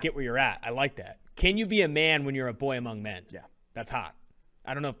I think I get where you're at. I like that. Can you be a man when you're a boy among men? Yeah. That's hot.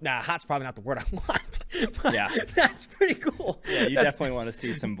 I don't know. Hot's probably not the word I want. Yeah. That's pretty cool. Yeah, you definitely want to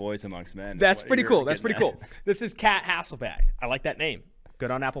see some boys amongst men. That's pretty cool. That's pretty cool. This is Kat Hasselbeck. I like that name.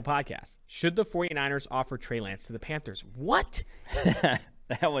 Good on Apple Podcasts. Should the 49ers offer Trey Lance to the Panthers? What?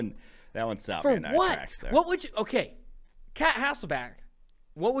 That one stopped For me in what? tracks there. What would you? Okay, Kat Hasselbeck.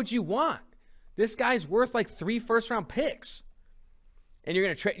 What would you want? This guy's worth like 3 first-round picks, and you're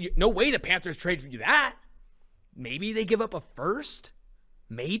gonna trade? No way the Panthers trade for you that. Maybe they give up a first.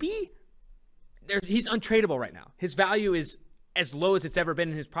 Maybe. He's untradeable right now. His value is as low as it's ever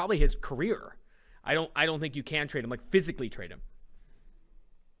been in probably his career. I don't think you can trade him, like physically trade him.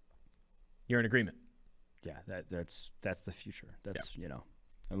 You're in agreement. Yeah, that's the future. That's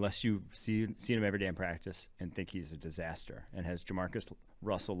unless you see him every day in practice and think he's a disaster and has Jamarcus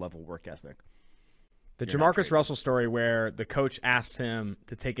Russell level work ethic. The Jamarcus Russell story where the coach asks him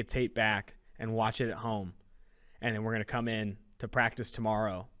to take a tape back and watch it at home, and then we're going to come in to practice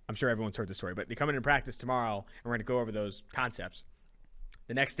tomorrow. I'm sure everyone's heard the story, but they come in and practice tomorrow, and we're going to go over those concepts.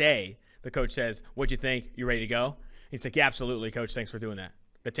 The next day, the coach says, "What'd you think? You ready to go?" He's like, "Yeah, absolutely, coach. Thanks for doing that."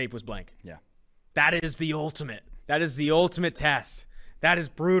 The tape was blank. Yeah. That is the ultimate. That is the ultimate test. That is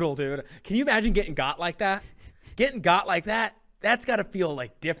brutal, dude. Can you imagine getting got like that? Getting got like that that's got to feel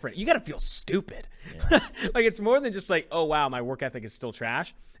like different. You got to feel stupid. Yeah. Like it's more than just like, oh wow, my work ethic is still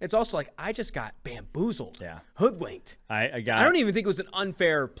trash. It's also like I just got bamboozled, hoodwinked. I don't even think it was an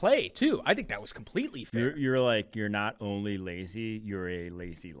unfair play too. I think that was completely fair. You're not only lazy, you're a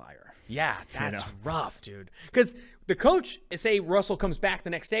lazy liar. Yeah, that's rough, dude. Because the coach, say Russell comes back the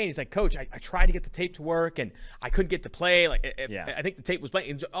next day and he's like, Coach, I tried to get the tape to work and I couldn't get to play. Like, I think the tape was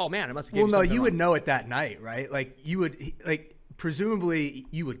blank. Oh man, I must have given Well, no, you would know it that night, right? Like you would, like presumably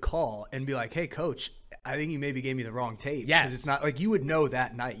you would call and be like, hey, Coach, I think you maybe gave me the wrong tape. Yes. Because it's not like you would know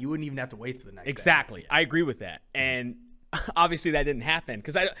that night. You wouldn't even have to wait till the next day. Exactly. I agree with that. And obviously that didn't happen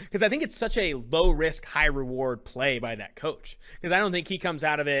because I think it's such a low risk, high reward play by that coach. Because I don't think he comes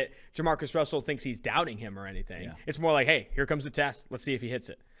out of it. Jamarcus Russell thinks he's doubting him or anything. Yeah. It's more like, hey, here comes the test. Let's see if he hits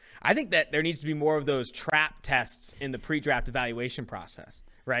it. I think that there needs to be more of those trap tests in the pre-draft evaluation process,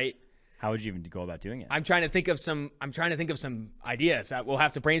 right? How would you even go about doing it? I'm trying to think of some ideas. We'll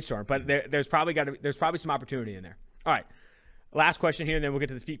have to brainstorm, but there's probably some opportunity in there. All right. Last question here, and then we'll get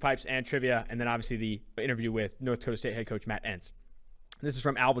to the speak pipes and trivia, and then obviously the interview with North Dakota State head coach Matt Entz. This is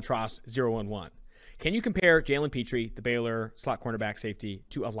from Albatross011. Can you compare Jalen Petrie, the Baylor slot cornerback safety,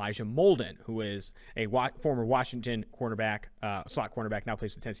 to Elijah Molden, who is a former Washington cornerback, slot cornerback, now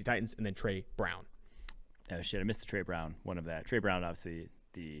plays for the Tennessee Titans, and then Trey Brown? Oh, shit, I missed the Trey Brown one of that. Trey Brown, obviously,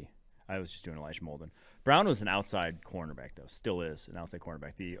 I was just doing Elijah Molden. Brown was an outside cornerback, though. Still is an outside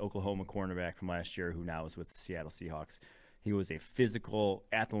cornerback. The Oklahoma cornerback from last year, who now is with the Seattle Seahawks. He was a physical,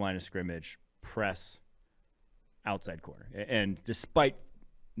 at the line of scrimmage, press, outside corner. And despite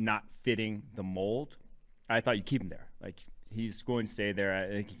not fitting the mold, I thought you'd keep him there. Like, he's going to stay there. I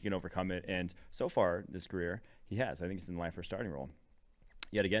think he can overcome it. And so far in his career, he has. I think he's in line for a starting role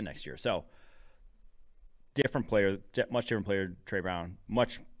yet again next year. So, different player, much different player, Trey Brown,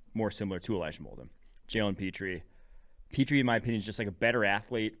 much more similar to Elijah Molden. Jalen Petrie. Petrie, in my opinion, is just like a better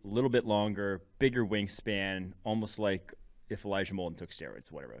athlete, a little bit longer, bigger wingspan, almost like if Elijah Molden took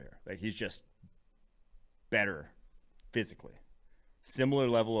steroids, whatever here. Like, he's just better physically. Similar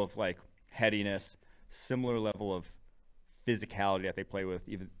level of, like, headiness, similar level of physicality that they play with,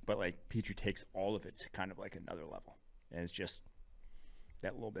 but, like, Petrie takes all of it to kind of, like, another level. And it's just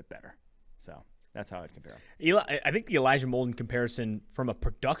that little bit better. So that's how I'd compare him. I think the Elijah Molden comparison from a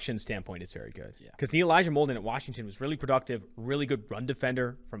production standpoint is very good. Because the Elijah Molden at Washington was really productive, really good run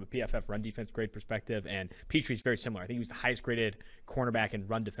defender from a PFF run defense grade perspective, and Petrie's very similar. I think he was the highest graded cornerback in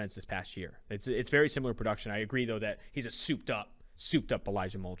run defense this past year. It's very similar production. I agree, though, that he's a souped up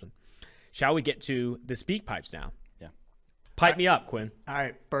Elijah Molden. Shall we get to the speak pipes now? Yeah. Pipe me up, Quinn. All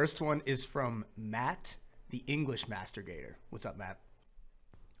right. First one is from Matt, the English Master Gator. What's up, Matt?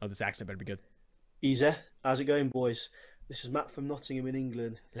 Oh, this accent better be good. Easy. How's it going, boys? This is Matt from Nottingham in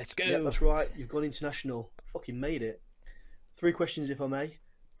England. Let's go. Yeah, that's right. You've gone international. Fucking made it. 3 questions, if I may.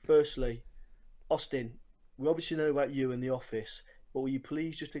 Firstly, Austin, we obviously know about you and The Office, but will you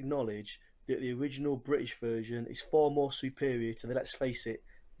please just acknowledge that the original British version is far more superior to the, let's face it,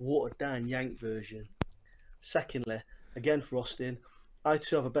 watered-down Yank version? Secondly, again for Austin, I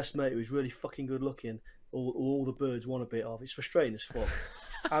too have a best mate who's really fucking good-looking, all the birds want a bit of. It's frustrating as fuck.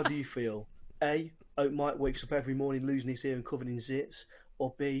 How do you feel? A, Oak Mike wakes up every morning losing his ear and covered in zits,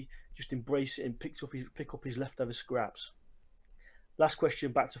 or B, just embrace it and pick up his leftover scraps? Last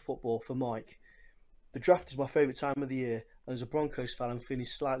question, back to football for Mike. The draft is my favourite time of the year, and as a Broncos fan, I'm feeling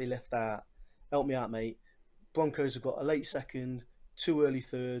slightly left out. Help me out, mate. Broncos have got a late second, 2 early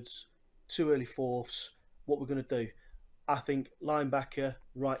thirds, 2 early fourths. What we're going to do? I think linebacker,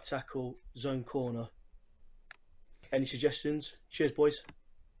 right tackle, zone corner. Any suggestions? Cheers, boys.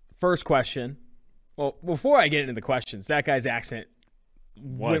 First question. Well, before I get into the questions, that guy's accent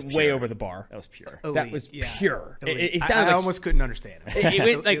went way over the bar. That was pure. Elite, that was pure. It sounded I like almost couldn't understand him.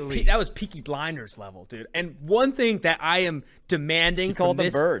 it went like that was Peaky Blinders level, dude. And one thing that I am demanding from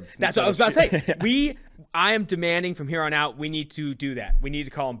this, birds. That's what I was about to say. I am demanding from here on out, we need to do that. We need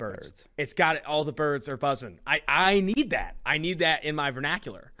to call them birds. It's got it. All the birds are buzzing. I need that. I need that in my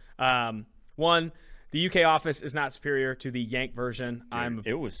vernacular. One, the UK Office is not superior to the Yank version. Dude,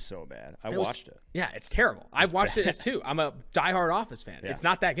 it was so bad. I watched it. Yeah, it's terrible. I've watched it as too. I'm a diehard Office fan. Yeah. It's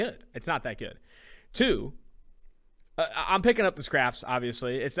not that good. It's not that good. 2, I'm picking up the scraps.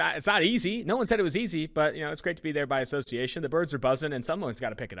 Obviously, it's not easy. No one said it was easy, but it's great to be there by association. The birds are buzzing, and someone's got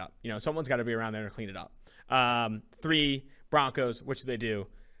to pick it up. Someone's got to be around there to clean it up. 3, Broncos. What should they do?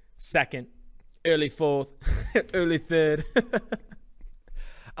 Second, early fourth, early third.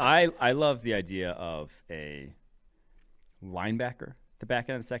 I love the idea of a linebacker, the back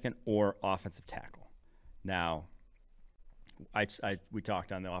end of the second, or offensive tackle. Now, we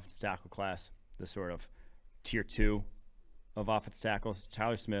talked on the offensive tackle class, the sort of tier 2 of offensive tackles,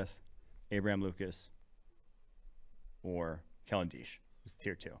 Tyler Smith, Abraham Lucas, or Kellen Diesch is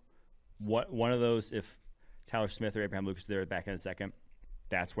tier 2. One of those, if Tyler Smith or Abraham Lucas is there back in a second,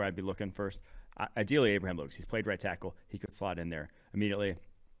 that's where I'd be looking first. Ideally, Abraham Lucas. He's played right tackle. He could slot in there immediately.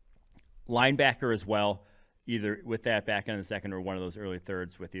 Linebacker as well, either with that back end of the second or one of those early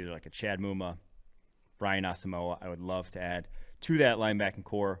thirds with either like a Chad Muma, Brian Asamoah. I would love to add to that linebacking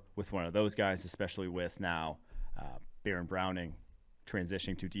core with one of those guys, especially with now Baron Browning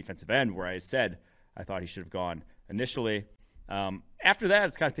transitioning to defensive end, where I said I thought he should have gone initially. After that,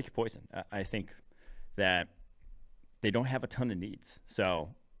 it's kind of pick your poison. I think that they don't have a ton of needs. So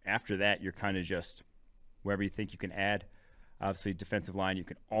after that, you're kind of just wherever you think you can add. Obviously, defensive line, you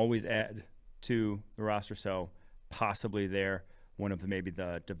can always add to the roster. So possibly there, one of maybe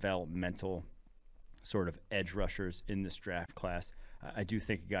the developmental sort of edge rushers in this draft class. I do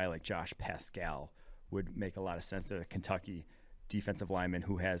think a guy like Josh Pascal would make a lot of sense. They're a Kentucky defensive lineman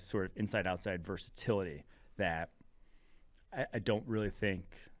who has sort of inside-outside versatility that I don't really think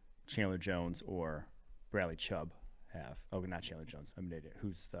Chandler Jones or Bradley Chubb have. Oh, not Chandler Jones. I'm an idiot.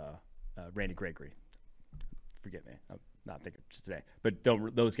 Who's Randy Gregory? Forget me. I'm not thinking today. But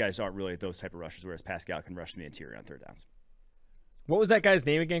those guys aren't really those type of rushers, whereas Pascal can rush in the interior on third downs. What was that guy's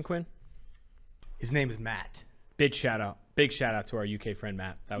name again, Quinn? His name is Matt. Big shout out to our UK friend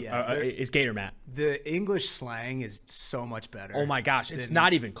Matt. It's Gator Matt. The English slang is so much better. Oh my gosh, it's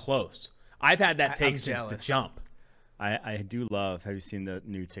not even close. I've had that take I'm since jealous. the jump. I do love. Have you seen the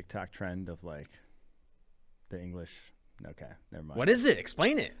new TikTok trend of like the English? Okay, never mind. What is it?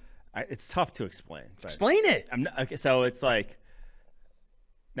 Explain it. It's tough to explain. But Explain it. I'm not, okay, so it's like,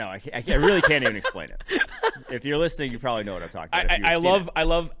 no, I really can't even explain it. If you're listening, you probably know what I'm talking about. I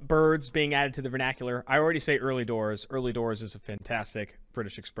love birds being added to the vernacular. I already say early doors. Early doors is a fantastic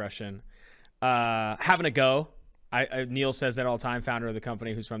British expression. Having a go. Neil says that all the time, founder of the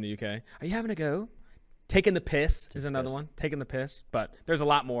company who's from the UK. Are you having a go? Taking the piss is another one. Taking the piss. But there's a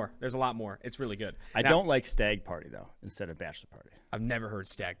lot more. It's really good. I don't like stag party, though, instead of bachelor party. I've never heard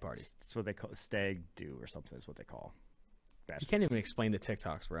stag party. That's what they call stag do or something is what they call bachelor. You can't even explain the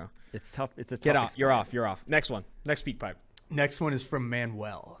TikToks, bro. It's tough. It's a tough Get off. explain. You're off. Next one. Next speak pipe. Next one is from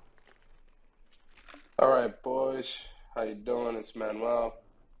Manuel. All right, boys. How you doing? It's Manuel.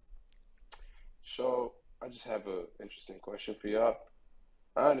 So I just have an interesting question for y'all.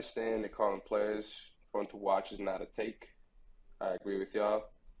 I understand that calling players fun to watch is not a take. I agree with y'all.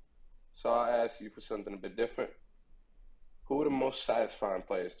 So I'll ask you for something a bit different. Who are the most satisfying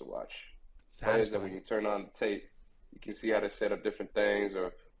players to watch? Players that when you turn on the tape, you can see how they set up different things,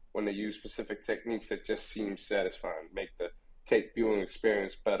 or when they use specific techniques that just seem satisfying, make the tape viewing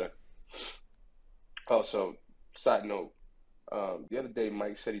experience better. Also, side note, the other day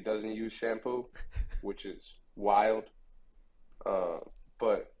Mike said he doesn't use shampoo, which is wild.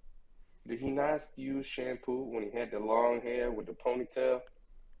 But did he not use shampoo when he had the long hair with the ponytail?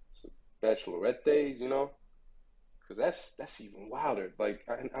 So bachelorette days, you know? Because that's even wilder. Like,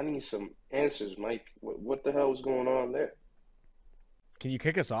 I need some answers, Mike. What the hell was going on there? Can you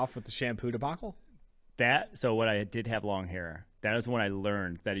kick us off with the shampoo debacle? So when I did have long hair, that is when I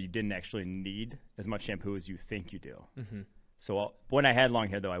learned that you didn't actually need as much shampoo as you think you do. Mm-hmm. So when I had long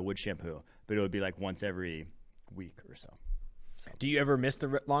hair, though, I would shampoo, but it would be like once every week or so. Do you ever miss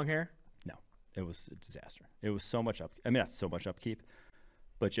the long hair? No, it was a disaster. It was so much upkeep. I mean, not so much upkeep,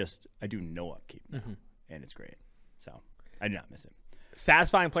 but just I do no upkeep now, and it's great. So I did not miss it.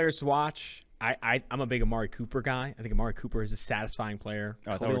 Satisfying players to watch. I'm a big Amari Cooper guy. I think Amari Cooper is a satisfying player.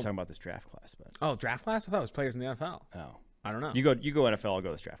 Oh, I thought we were talking about this draft class, but draft class. I thought it was players in the NFL. Oh, I don't know. You go NFL. I'll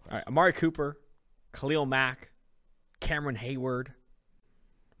go this draft class. All right, Amari Cooper, Khalil Mack, Cameron Hayward,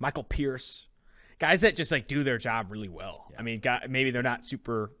 Michael Pierce. Guys that just like do their job really well. Yeah. I mean, maybe they're not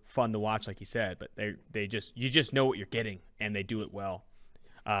super fun to watch, like you said, but you just know what you're getting, and they do it well.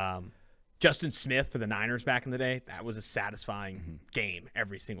 Justin Smith for the Niners back in the day, that was a satisfying game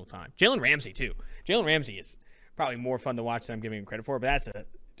every single time. Jalen Ramsey too. Jalen Ramsey is probably more fun to watch than I'm giving him credit for, but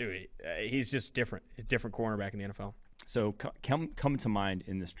he's just different. A different cornerback in the NFL. So come to mind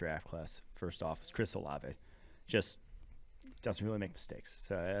in this draft class. First off, is Chris Olave. Just doesn't really make mistakes.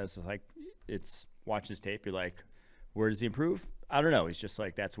 So it's watch his tape. You're like, where does he improve? I don't know. He's just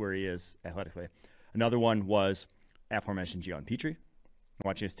like, that's where he is athletically. Another one was aforementioned Gion Petrie.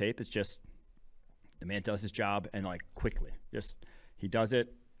 Watching his tape, it's just the man does his job and like quickly. Just he does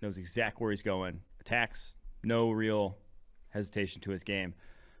it, knows exactly where he's going, attacks, no real hesitation to his game.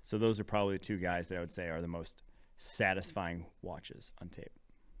 So those are probably the two guys that I would say are the most satisfying watches on tape.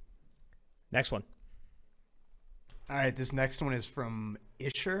 Next one. All right, this next one is from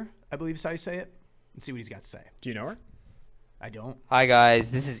Isher, I believe is how you say it. Let's see what he's got to say. Do you know her? I don't. Hi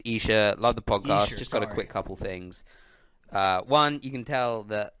guys, this is Isha. Love the podcast. Isha, Just got a sorry. quick couple things. One, you can tell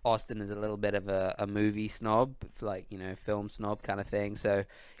that Austin is a little bit of a movie snob, like, film snob kind of thing. So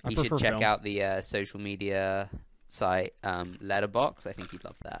I you should prefer check film. out the social media site Letterbox. I think you'd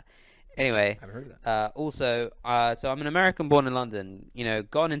love that. Anyway, I haven't heard of that. also, so I'm an American born in London,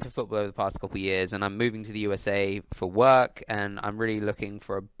 gone into football over the past couple of years, and I'm moving to the USA for work, and I'm really looking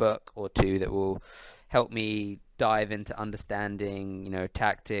for a book or two that will help me dive into understanding,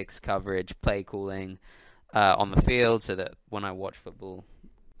 tactics, coverage, play calling on the field, so that when I watch football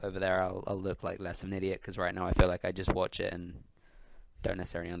over there, I'll look like less of an idiot, because right now I feel like I just watch it and don't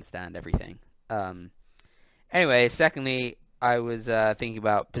necessarily understand everything. Anyway, secondly, I was thinking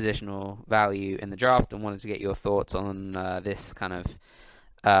about positional value in the draft and wanted to get your thoughts on this kind of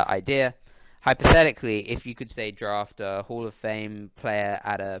idea. Hypothetically, if you could say draft a Hall of Fame player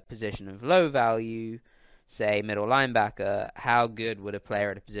at a position of low value, say middle linebacker, how good would a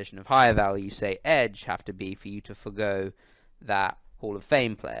player at a position of higher value, say edge, have to be for you to forgo that Hall of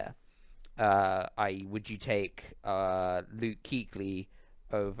Fame player? I.e., would you take Luke Kuechly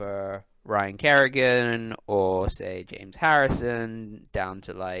over Ryan Kerrigan, or say James Harrison, down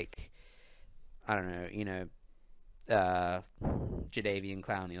to like, I don't know, Jadeveon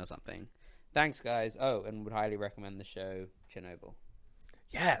Clowney or something? Thanks, guys. Oh, and would highly recommend the show Chernobyl.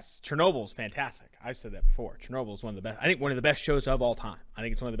 Yes, Chernobyl's fantastic. I've said that before. Chernobyl's one of the best. I think one of the best shows of all time. I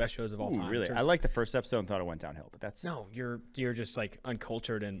think it's one of the best shows of all Ooh, time. really? I liked the first episode and thought it went downhill, but that's No, you're just like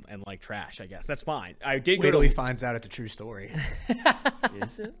uncultured and like trash, I guess. That's fine. I did Wait go till to he finds out it's a true story.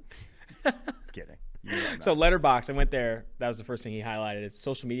 is it? Kidding. So Letterbox, I went there. That was the first thing he highlighted. It's a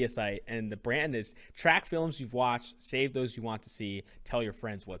social media site, and the brand is track films you've watched, save those you want to see, tell your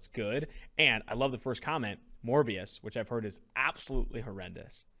friends what's good. And I love the first comment, Morbius, which I've heard is absolutely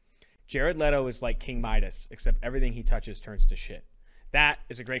horrendous. Jared Leto is like King Midas, except everything he touches turns to shit. That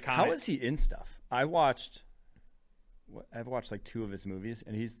is a great comment. How is he in stuff? I've watched like 2 of his movies,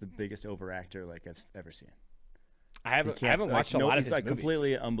 and he's the biggest overactor like I've ever seen. I haven't watched a lot of his He's like movies.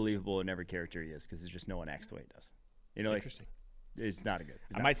 completely unbelievable in every character he is, because there's just no one acts the way he does. Like, Interesting. it's not a good.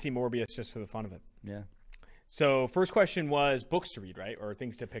 I might see Morbius just for the fun of it. Yeah. So first question was books to read, right? Or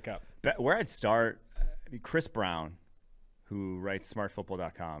things to pick up. But where I'd start, Chris Brown, who writes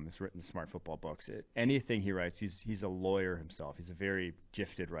smartfootball.com, has written the Smart Football books. Anything he writes, he's a lawyer himself. He's a very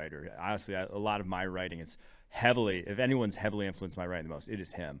gifted writer. Honestly, a lot of my writing is heavily, if anyone's heavily influenced my writing the most, it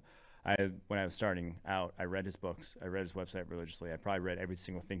is him. When I was starting out, I read his books. I read his website religiously. I probably read every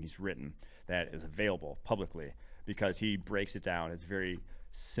single thing he's written that is available publicly, because he breaks it down. It's a very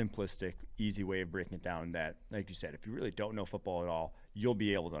simplistic, easy way of breaking it down that, like you said, if you really don't know football at all, you'll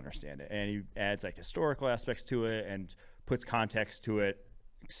be able to understand it. And he adds like historical aspects to it and puts context to it.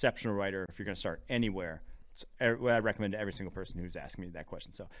 Exceptional writer if you're going to start anywhere. So I recommend to every single person who's asking me that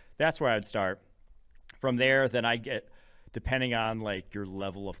question. So that's where I'd start. From there, then I get, depending on like your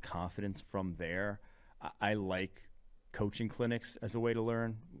level of confidence from there, I like coaching clinics as a way to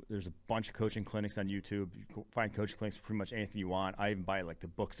learn. There's a bunch of coaching clinics on YouTube. You can find coaching clinics for pretty much anything you want. I even buy like the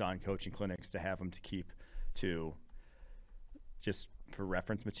books on coaching clinics to have them to keep to just for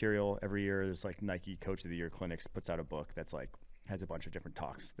reference material. Every year there's like Nike Coach of the Year clinics puts out a book that's like has a bunch of different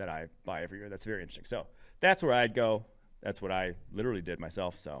talks that I buy every year. That's very interesting. So that's where I'd go. That's what I literally did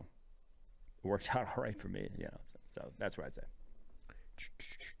myself. So it worked out all right for me. So that's where I'd say.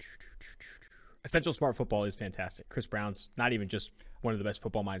 Essential Smart Football is fantastic. Chris Brown's not even just one of the best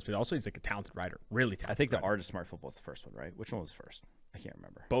football minds, but also he's like a talented writer. Really talented. I think the writer. Art of Smart Football is the first one, right? Which one was first? I can't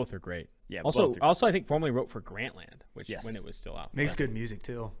remember. Both are great. Yeah. Also, both are also I think formerly wrote for Grantland, which Yes. when it was still out. Makes good music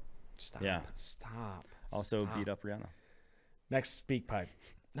too. Stop. Yeah. Stop. Also Stop. beat up Rihanna. Next speak pipe.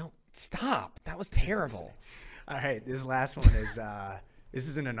 No, stop. That was terrible. All right, this last one is this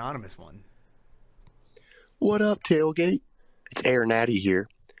is an anonymous one. What up, Tailgate? It's Air Natty here.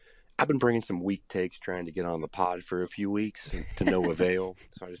 I've been bringing some weak takes trying to get on the pod for a few weeks to no avail,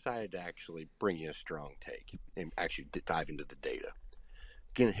 so I decided to actually bring you a strong take and actually dive into the data.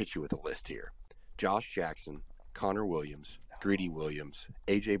 Gonna hit you with a list here. Josh Jackson, Connor Williams, Greedy Williams,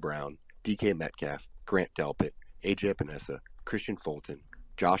 A.J. Brown, D.K. Metcalf, Grant Delpit, A.J. Epinesa, Christian Fulton,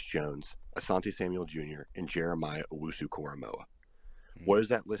 Josh Jones, Asante Samuel Jr., and Jeremiah Owusu-Koramoah. What does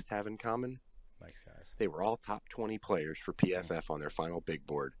that list have in common? Thanks, guys. They were all top 20 players for PFF on their final big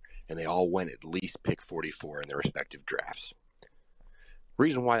board, and they all went at least pick 44 in their respective drafts.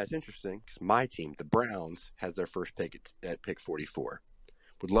 Reason why that's interesting, because my team, the Browns, has their first pick at pick 44.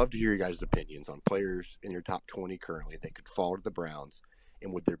 Would love to hear your guys' opinions on players in your top 20 currently that could fall to the Browns,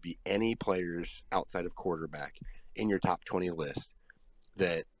 and would there be any players outside of quarterback in your top 20 list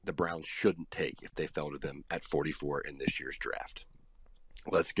that the Browns shouldn't take if they fell to them at 44 in this year's draft?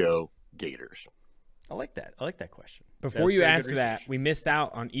 Let's go Gators. I like that. I like that question. Before you answer that, we missed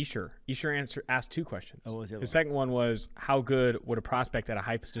out on Esher. Esher asked 2 questions. Oh, what was the other The one? second one was, how good would a prospect at a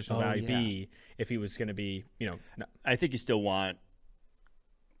high positional value yeah. be if he was going to be, I think you still want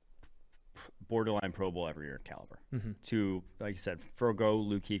borderline Pro Bowl every year caliber to, like you said, forgo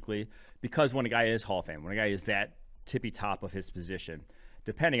Luke Kuechly, because when a guy is Hall of Fame, when a guy is that tippy top of his position,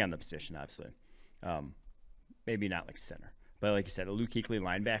 depending on the position, obviously, maybe not like center, but like you said, a Luke Kuechly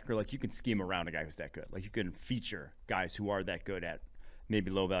linebacker, like you can scheme around a guy who's that good. Like you can feature guys who are that good at maybe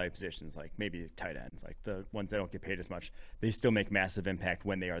low value positions, like maybe tight end, like the ones that don't get paid as much. They still make massive impact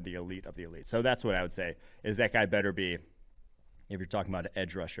when they are the elite of the elite. So that's what I would say is that guy better be, if you're talking about an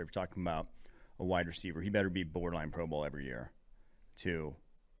edge rusher, if you're talking about a wide receiver, he better be borderline Pro Bowl every year to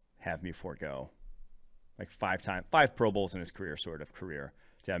have me forego like 5 Pro Bowls in his career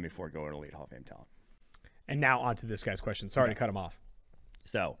to have me forego an elite Hall of Fame talent. And now on to this guy's question. Sorry to cut him off.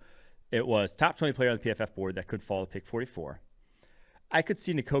 So it was top 20 player on the PFF board that could fall to pick 44. I could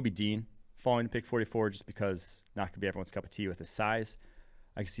see Nakobe Dean falling to pick 44 just because not going to be everyone's cup of tea with his size.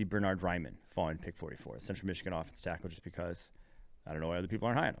 I could see Bernard Ryman falling to pick 44, Central Michigan offense tackle, just because I don't know why other people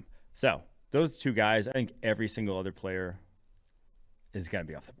aren't high on him. So those 2 guys, I think every single other player is going to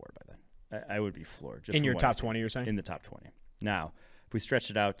be off the board by then. I would be floored. Just In your top 20, you're saying? In the top 20. Now, if we stretch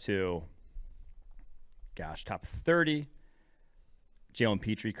it out to, top 30, Jalen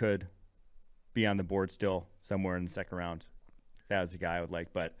Petrie could be on the board still somewhere in the second round. That was the guy I would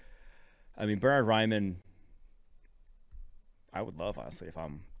like. But, I mean, Bernard Ryman, I would love, honestly, if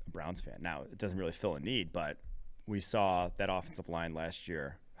I'm a Browns fan. Now, it doesn't really fill a need, but we saw that offensive line last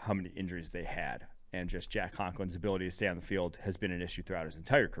year, how many injuries they had. And just Jack Conklin's ability to stay on the field has been an issue throughout his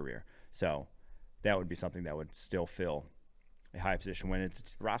entire career. So that would be something that would still fill a high position when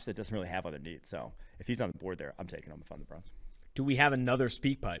it's a roster that doesn't really have other needs. So if he's on the board there, I'm taking him if I'm the Browns. Do we have another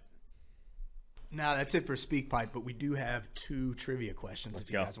speak pipe? No, that's it for Speak Pipe, but we do have 2 trivia questions if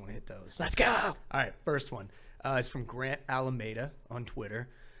you guys want to hit those. Let's go. All right, first one is from Grant Alameda on Twitter.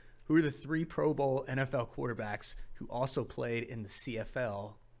 Who are the 3 Pro Bowl NFL quarterbacks who also played in the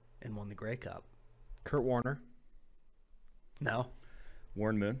CFL and won the Grey Cup? Kurt Warner. No.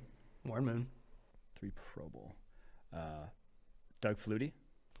 Warren Moon. Warren Moon. 3 Pro Bowl. Doug Flutie.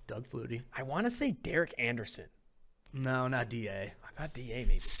 Doug Flutie. I want to say Derek Anderson. No, not DA. I thought DA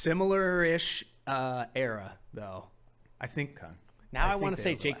maybe. Similar-ish era, though. I think. Okay. Now I think want to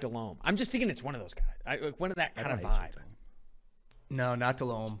they say Jake overlap. Delhomme. I'm just thinking it's one of those guys. One of that kind of I don't hate vibe. Jake Delhomme. No, not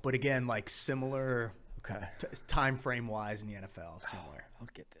Delhomme. But again, like similar Okay. time frame wise in the NFL. Similar. I'll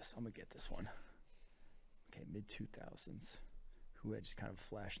get this. I'm going to get this one. Okay, mid-2000s. Who had just kind of a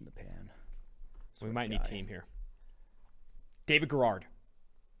flash in the pan. We might need team here. David Garrard.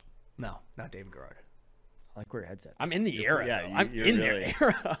 No, not David Garrard. I like where your head's at. I'm in the era. yeah, though. you- I'm you're in really- their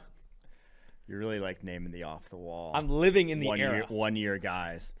era. You're really like naming the off the wall. I'm living in the era. One year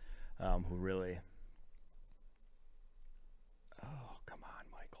guys who really. Oh, come on,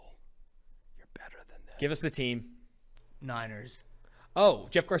 Michael. You're better than this. Give us the team. Niners. Oh,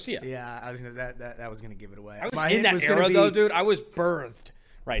 Jeff Garcia. Yeah, I was gonna that was gonna give it away. I was My in hint that was gonna era, be- though, dude. I was birthed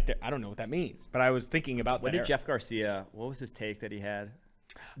right there. I don't know what that means, but I was thinking about What that did era. Jeff Garcia? What was his take that he had?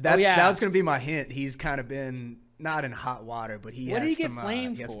 That was gonna be my hint. He's kind of been not in hot water, but he What has did he get some,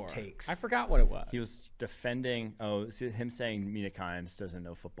 flamed he has for? some takes. I forgot what it was. He was defending. Oh, is it him saying Mina Kimes doesn't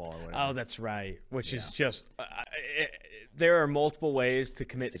know football or whatever? Oh, that's right. Which is just there are multiple ways to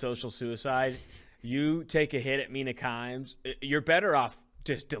commit social suicide. You take a hit at Mina Kimes, you're better off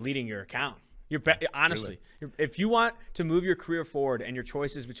just deleting your account. Honestly, if you want to move your career forward and your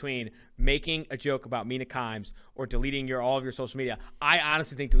choices between making a joke about Mina Kimes or deleting all of your social media, I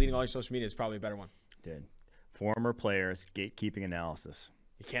honestly think deleting all your social media is probably a better one. Did former players gatekeeping analysis?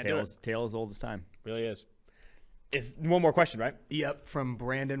 You can't do it. Tale as old as time. Really is. It's one more question, right? Yep, from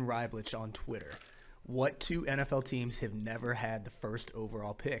Brandon Ryblich on Twitter. What 2 NFL teams have never had the first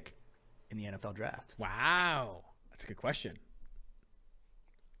overall pick in the NFL draft? Wow, that's a good question.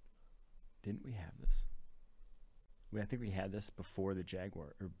 Didn't we have this? I think we had this before the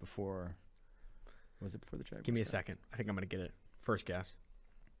Jaguar, or before. Was it before the Jaguars? Give me a second. I think I'm gonna get it. First guess.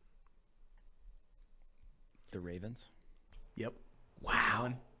 The Ravens. Yep.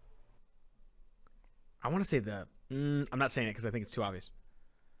 Wow. I want to say I'm not saying it because I think it's too obvious.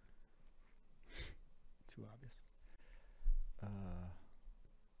 Too obvious.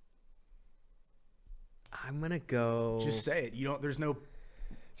 I'm gonna go. Just say it. You don't. There's no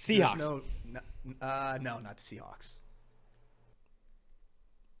Seahawks. There's no, not the Seahawks.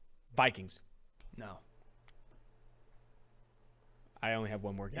 Vikings. No. I only have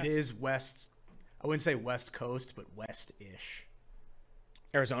one more guess. It is west. I wouldn't say West Coast, but west-ish.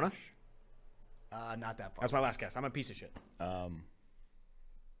 Arizona? Not that far. That's my last west. guess. I'm a piece of shit.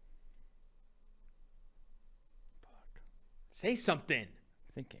 Say something.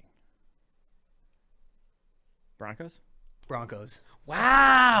 Thinking. Broncos? Broncos.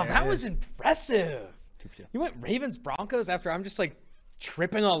 Wow, There that it was is. impressive. 2-2. You went Ravens Broncos after I'm just like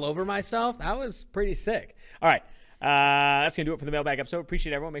tripping all over myself. That was pretty sick. All right. That's going to do it for the mailbag episode.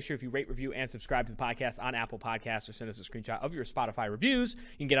 Appreciate everyone. Make sure if you rate, review, and subscribe to the podcast on Apple Podcasts or send us a screenshot of your Spotify reviews,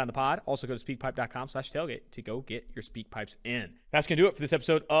 you can get on the pod. Also go to speakpipe.com/tailgate to go get your speak pipes in. That's going to do it for this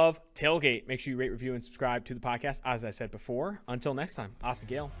episode of Tailgate. Make sure you rate, review, and subscribe to the podcast. As I said before, until next time, Austin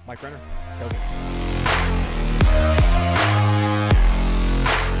Gale, Mike Renner, Tailgate.